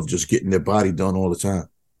lifestyle of just getting their body done all the time,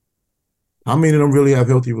 how many of them really have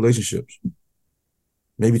healthy relationships?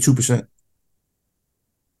 Maybe 2%.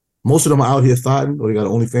 Most of them are out here thotting, or they got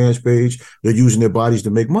an OnlyFans page. They're using their bodies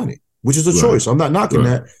to make money, which is a choice. I'm not knocking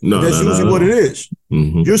that. No, that's usually what it is.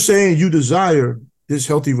 Mm-hmm. You're saying you desire this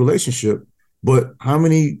healthy relationship, but how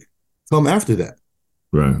many come after that?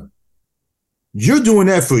 Right. You're doing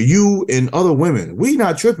that for you and other women. We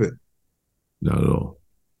not tripping. Not at all.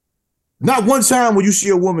 Not one time when you see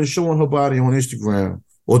a woman showing her body on Instagram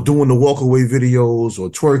or doing the walkaway videos or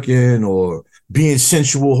twerking or being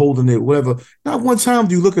sensual, holding it, whatever. Not one time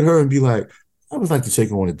do you look at her and be like, I would like to take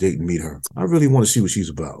her on a date and meet her. I really want to see what she's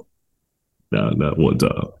about. No, not one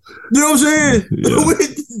time. You know what I'm saying?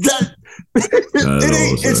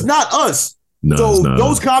 It's not us. No, so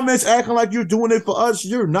those comments acting like you're doing it for us,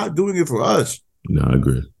 you're not doing it for us. No, I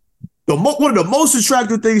agree. One of the most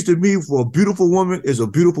attractive things to me for a beautiful woman is a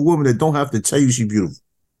beautiful woman that don't have to tell you she's beautiful.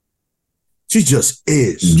 She just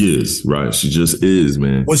is. Yes, right. She just is,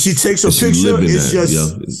 man. When she takes a picture, it's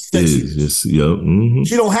just sexy. Mm-hmm.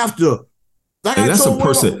 She don't have to. Like and that's a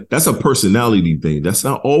person. That's a personality thing. That's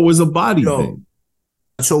not always a body thing.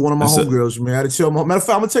 I told one of my homegirls, man. I had to tell my matter of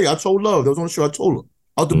fact, I'm gonna tell you. I told Love. That was on the show. I told her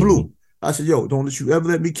out the blue. I said, "Yo, don't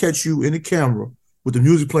let me catch you in the camera with the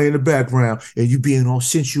music playing in the background and you being all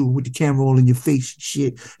sensual with the camera all in your face and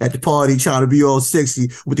shit at the party, trying to be all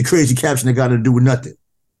sexy with the crazy caption that got to do with nothing."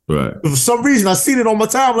 Right. But for some reason, I seen it on my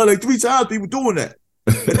timeline like 3 times. People doing that,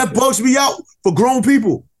 and that bugs me out for grown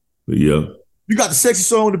people. Yeah. You got the sexy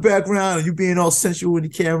song in the background and you being all sensual with the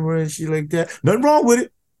camera and shit like that. Nothing wrong with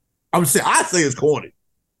it. I say it's corny.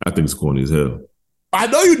 I think it's corny as hell. I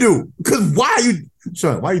know you do. Because why are you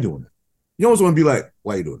doing that? You always want to be like,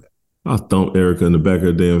 why are you doing that? I'll thump Erica in the back of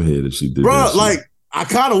her damn head if she did Bro, that. Like, I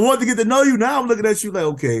kind of wanted to get to know you. Now I'm looking at you like,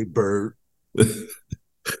 okay, bird. Bird.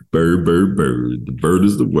 The bird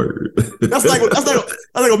is the word. That's like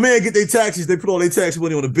a man get their taxes. They put all their tax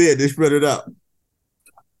money on the bed. They spread it out.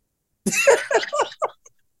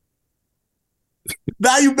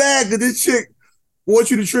 Now you mad because this chick wants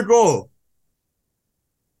you to trick off.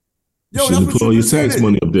 Yo, you shouldn't put all your tax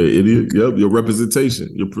money up there, idiot. Yep, your representation,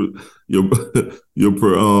 your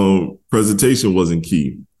presentation wasn't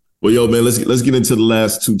key. Well, yo, man, let's get into the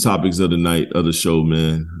last 2 topics of the night of the show,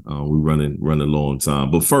 man. We're running a long time,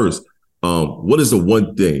 but first, what is the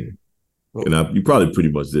one thing? And you probably pretty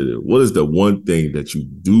much did it. What is the one thing that you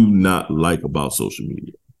do not like about social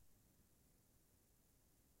media?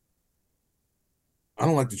 I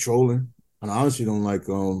don't like the trolling, and I honestly don't like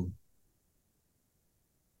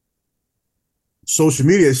social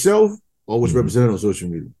media itself or what's represented on social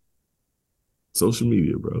media. Social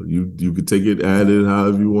media, bro. You could take it, add it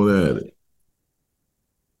however you want to add it.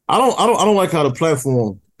 I don't like how the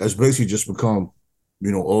platform has basically just become,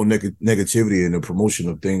 all negativity and the promotion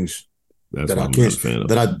of things that I can't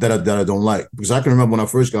that I don't like. Because I can remember when I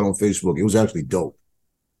first got on Facebook, it was actually dope.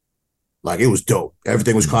 Like, it was dope.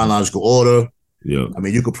 Everything was chronological order. Yeah. I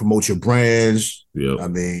mean, you could promote your brands. Yeah. I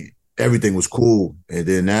mean, everything was cool. And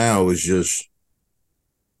then now it's just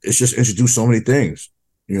introduced so many things.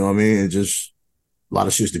 You know what I mean? It's just a lot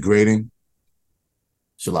of shit's degrading.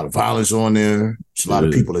 There's a lot of violence on there. There's a lot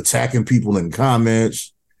of people attacking people in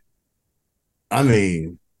comments. I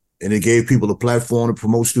mean, and it gave people a platform to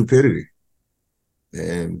promote stupidity.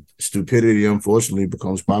 And stupidity, unfortunately,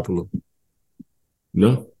 becomes popular.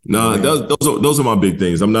 No, those are my big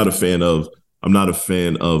things. I'm not a fan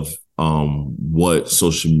of what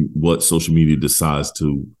social media decides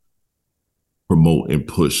to promote and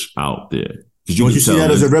push out there. Don't you see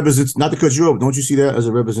that as a representation? Not to cut you off, don't you see that as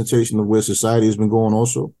a representation of where society has been going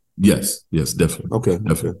also? Yes, definitely. Okay.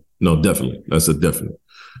 Definitely. Okay. No, definitely. That's a definite.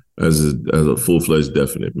 As a full-fledged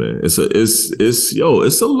definite, man. It's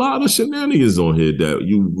a lot of shenanigans on here that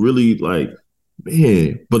you really like,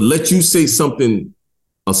 man, but let you say something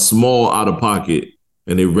a small out of pocket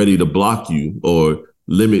and they're ready to block you or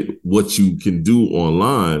limit what you can do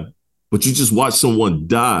online, but you just watch someone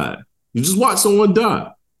die You just watch someone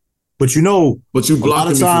die. But you know, but you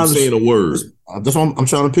blocking me from saying a word. That's why I'm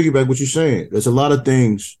trying to piggyback what you're saying. There's a lot of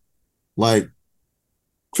things like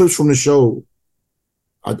clips from the show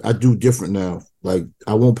I do different now. Like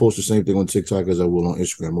I won't post the same thing on TikTok as I will on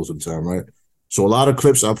Instagram most of the time, right? So a lot of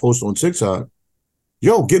clips I post on TikTok,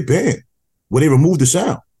 get banned when they remove the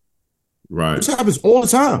sound. Right. This happens all the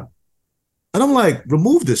time. And I'm like,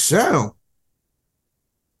 remove the sound.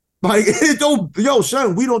 Like, it don't,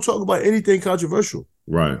 son, we don't talk about anything controversial.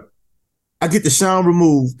 Right. I get the sound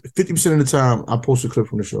removed 50% of the time. I post a clip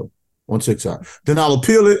from the show on TikTok. Then I'll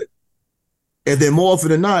appeal it. And then more often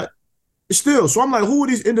than not, it's still. So I'm like, who are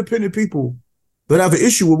these independent people that have an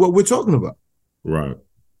issue with what we're talking about? Right.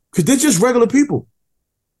 Because they're just regular people.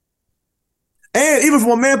 And even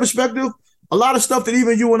from a man perspective, a lot of stuff that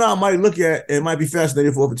even you and I might look at and might be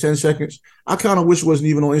fascinated for 10 seconds, I kind of wish wasn't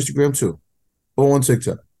even on Instagram too or on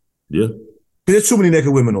TikTok. Yeah. There's too many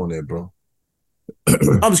naked women on there, bro.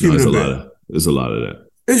 I'm just keeping it real. There's a lot of that.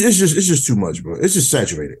 It's just too much, bro. It's just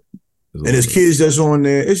saturated. And there's kids that's on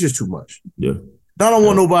there. It's just too much. Yeah. I don't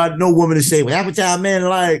want no woman to say, well, every time men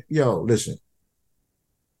like, listen.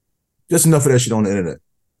 Just enough of that shit on the internet.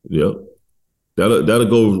 Yep.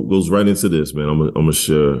 That'll goes right into this, man. I'm gonna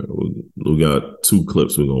share. We got 2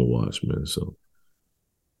 clips we're gonna watch, man. So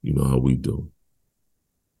you know how we do.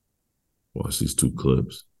 Watch these 2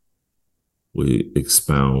 clips. We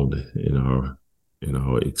expound in our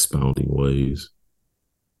expounding ways.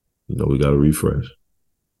 We got to refresh.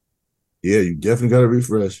 Yeah, you definitely got to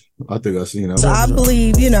refresh. I think I've seen that. So I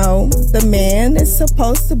believe, the man is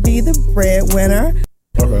supposed to be the breadwinner.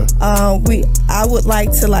 Okay. I would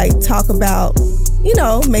like to talk about,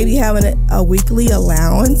 maybe having a weekly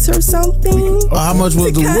allowance or something. How much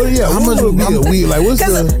was how much would be a week? Like, what's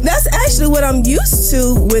that's actually what I'm used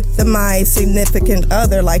to with my significant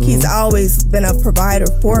other. Like, he's always been a provider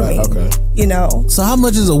for me. Okay. So how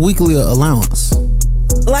much is a weekly allowance?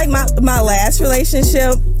 Like my last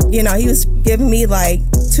relationship, he was giving me like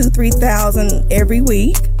 $2,000-3,000 every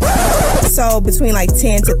week. So between like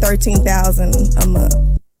 $10,000 to $13,000 a month.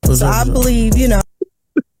 So I believe,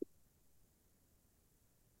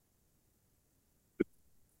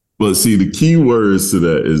 But see, the key words to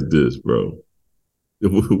that is this, bro.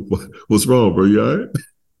 What's wrong, bro? You all right?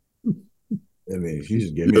 I mean, she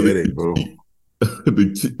just gave me a headache, bro.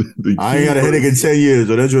 The I ain't got a headache in 10 years,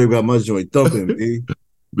 so that joint got my joint thumping, B.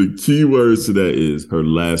 The key words to that is her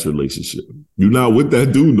last relationship. You're not with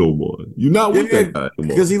that dude no more. You're not with that guy no more.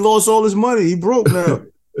 Because he lost all his money. He broke now.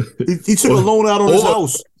 he took a loan out on his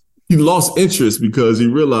house. He lost interest because he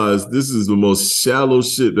realized this is the most shallow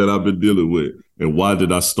shit that I've been dealing with. And why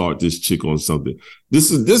did I start this chick on something? This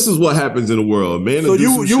is what happens in the world. A man. So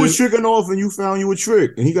you were tricking off and you found you a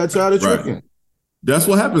trick and he got tired of tricking. Right. That's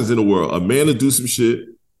what happens in the world. A man will do some shit,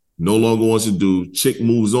 no longer wants to do, chick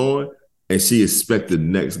moves on, and she expects the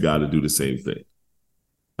next guy to do the same thing.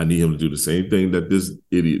 I need him to do the same thing that this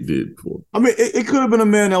idiot did for. I mean, it could have been a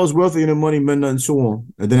man that was wealthy and the money meant nothing to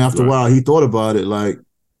him. And then after a while, he thought about it like,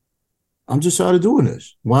 I'm just tired of doing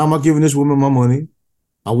this. Why am I giving this woman my money?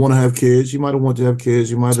 I want to have kids. She might have wanted to have kids.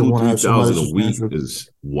 She might have wanted to have somebody $2,000 a week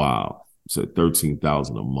is wow. It's at $13,000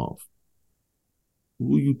 a month.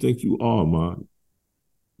 Who you think you are, man?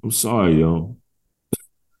 I'm sorry, yo.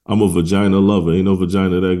 I'm a vagina lover. Ain't no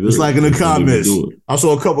vagina that good. It's like in the comments. I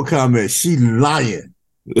saw a couple comments. She lying.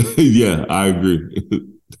 Yeah, I agree.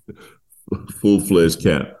 Full-fledged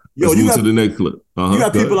cap. Let's move to the next clip. You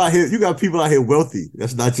got people out here. You got people out here wealthy.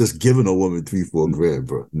 That's not just giving a woman $3-4 grand,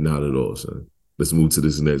 bro. Not at all, son. Let's move to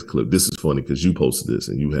this next clip. This is funny because you posted this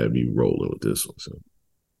and you had me rolling with this one, son.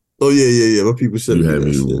 Oh, yeah. What people said. You had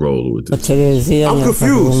me rolling with this. I'm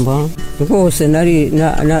confused.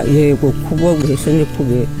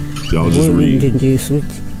 Y'all just read.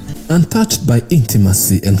 Untouched by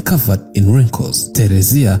intimacy and covered in wrinkles,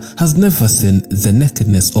 Teresia has never seen the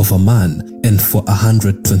nakedness of a man, and for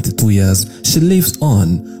 122 years, she lives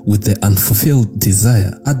on with the unfulfilled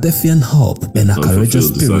desire, a defiant hope, and a courageous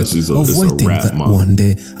spirit of waiting that one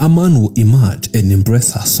day a man will emerge and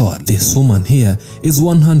embrace her soul. This woman here is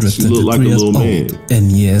 123 years old,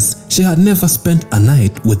 and yes, she had never spent a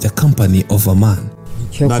night with the company of a man.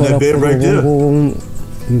 Now that bed right there.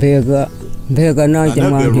 mbega nanjye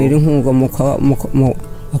mwantera inkunga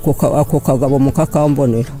ako kagabo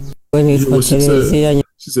mukakambonera.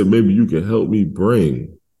 She said maybe you can help me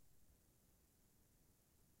bring.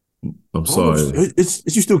 I'm sorry. Is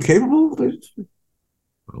she still capable? I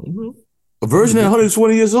don't know. A virgin at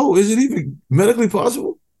 120 years old, is it even medically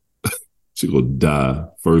possible? She gonna die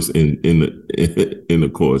first in the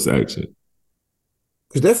course action.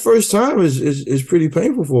 Because that first time is pretty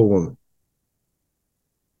painful for a woman.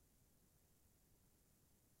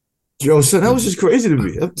 Yo, son, that was just crazy to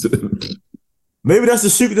me. Maybe that's the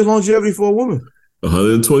secret to longevity for a woman.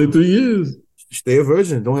 123 years. Stay a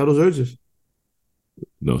virgin. Don't have those urges.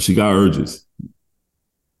 No, she got urges.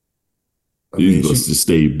 I mean, She must just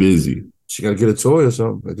stay busy. She got to get a toy or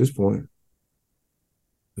something at this point.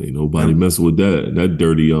 Ain't nobody messing with that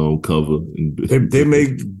dirty cover. They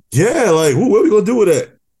make, like, what are we going to do with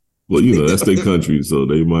that? Well, that's their country, so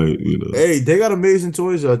they might, Hey, they got amazing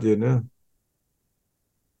toys out there now.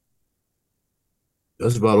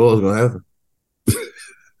 That's about all that's going to happen.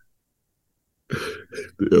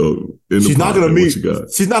 She's not gonna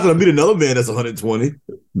meet another man that's 120.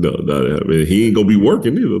 No, not that. He ain't gonna be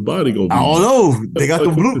working either. Body gonna be. I don't know. They got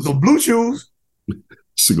the blue chews.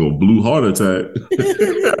 She gonna blue heart attack.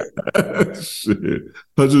 Shit.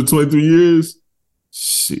 123 years.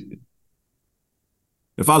 Shit.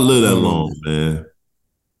 If I live that long, man,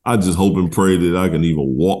 I just hope and pray that I can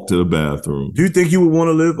even walk to the bathroom. Do you think you would want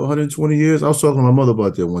to live 120 years? I was talking to my mother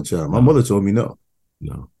about that one time. My mother told me no.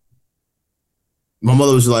 No. My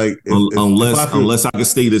mother was like, unless I can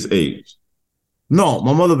stay this age. No,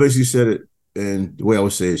 my mother basically said it, and the way I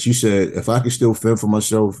would say it, she said, if I could still fend for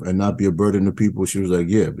myself and not be a burden to people, she was like,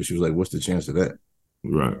 yeah. But she was like, what's the chance of that?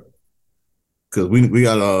 Right. Because we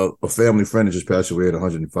got a family friend that just passed away at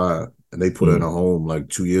 105, and they put her in a home like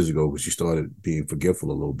 2 years ago because she started being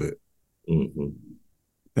forgetful a little bit. Mm-hmm.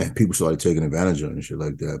 And people started taking advantage of her and shit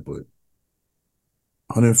like that. But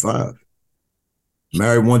 105.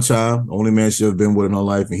 Married one time, only man she ever been with in her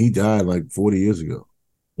life, and he died like 40 years ago.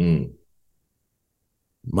 Mm.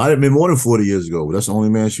 Might have been more than 40 years ago, but that's the only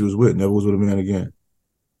man she was with. Never was with a man again.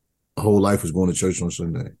 Her whole life was going to church on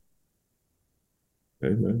Sunday.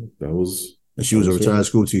 Hey, man, and she was a retired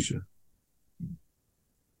school teacher.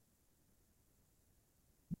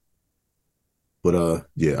 But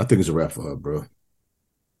yeah, I think it's a wrap for her, bro.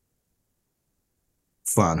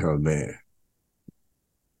 Find her a man.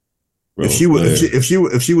 Bro,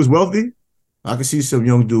 if she was wealthy, I could see some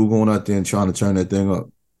young dude going out there and trying to turn that thing up.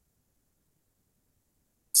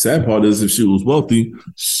 Sad part is, if she was wealthy,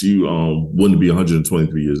 she wouldn't be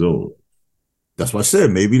 123 years old. That's what I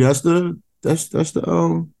said. Maybe that's the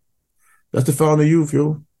fountain of youth,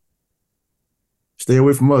 yo. Stay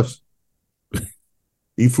away from us.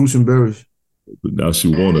 Eat fruits and berries. But now she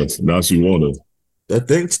want us.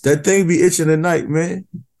 That thing be itching at night, man.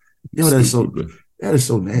 Yo, that is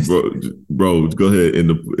so nasty. Bro, go ahead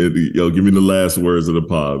yo, give me the last words of the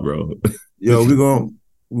pod, bro. Yo, we're gonna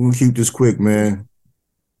keep this quick, man.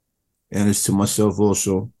 And it's to myself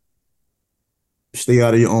also. Stay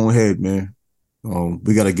out of your own head, man.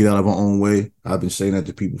 We got to get out of our own way. I've been saying that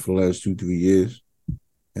to people for the last 2-3 years.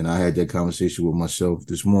 And I had that conversation with myself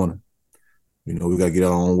this morning. We got to get out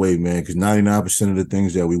of our own way, man, because 99% of the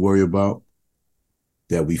things that we worry about,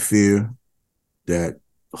 that we fear, that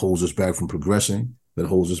holds us back from progressing, that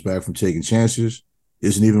holds us back from taking chances,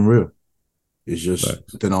 isn't even real. It's just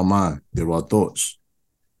within our mind. There are thoughts.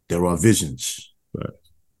 There are visions. Right.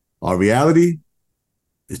 Our reality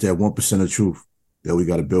is that 1% of truth that we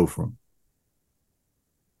got to build from.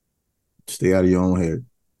 Stay out of your own head.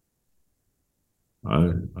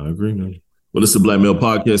 I agree, man. Well, this is the Black Male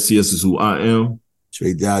Podcast. CS is who I am.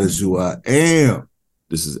 Trey Dowd is who I am.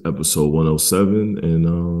 This is episode 107,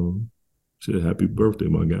 and shit, happy birthday,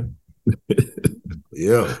 my guy.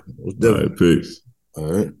 Yeah. All right, peace. All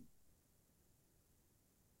right.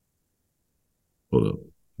 Hold up.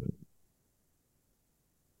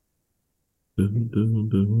 Dun, dun,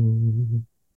 dun.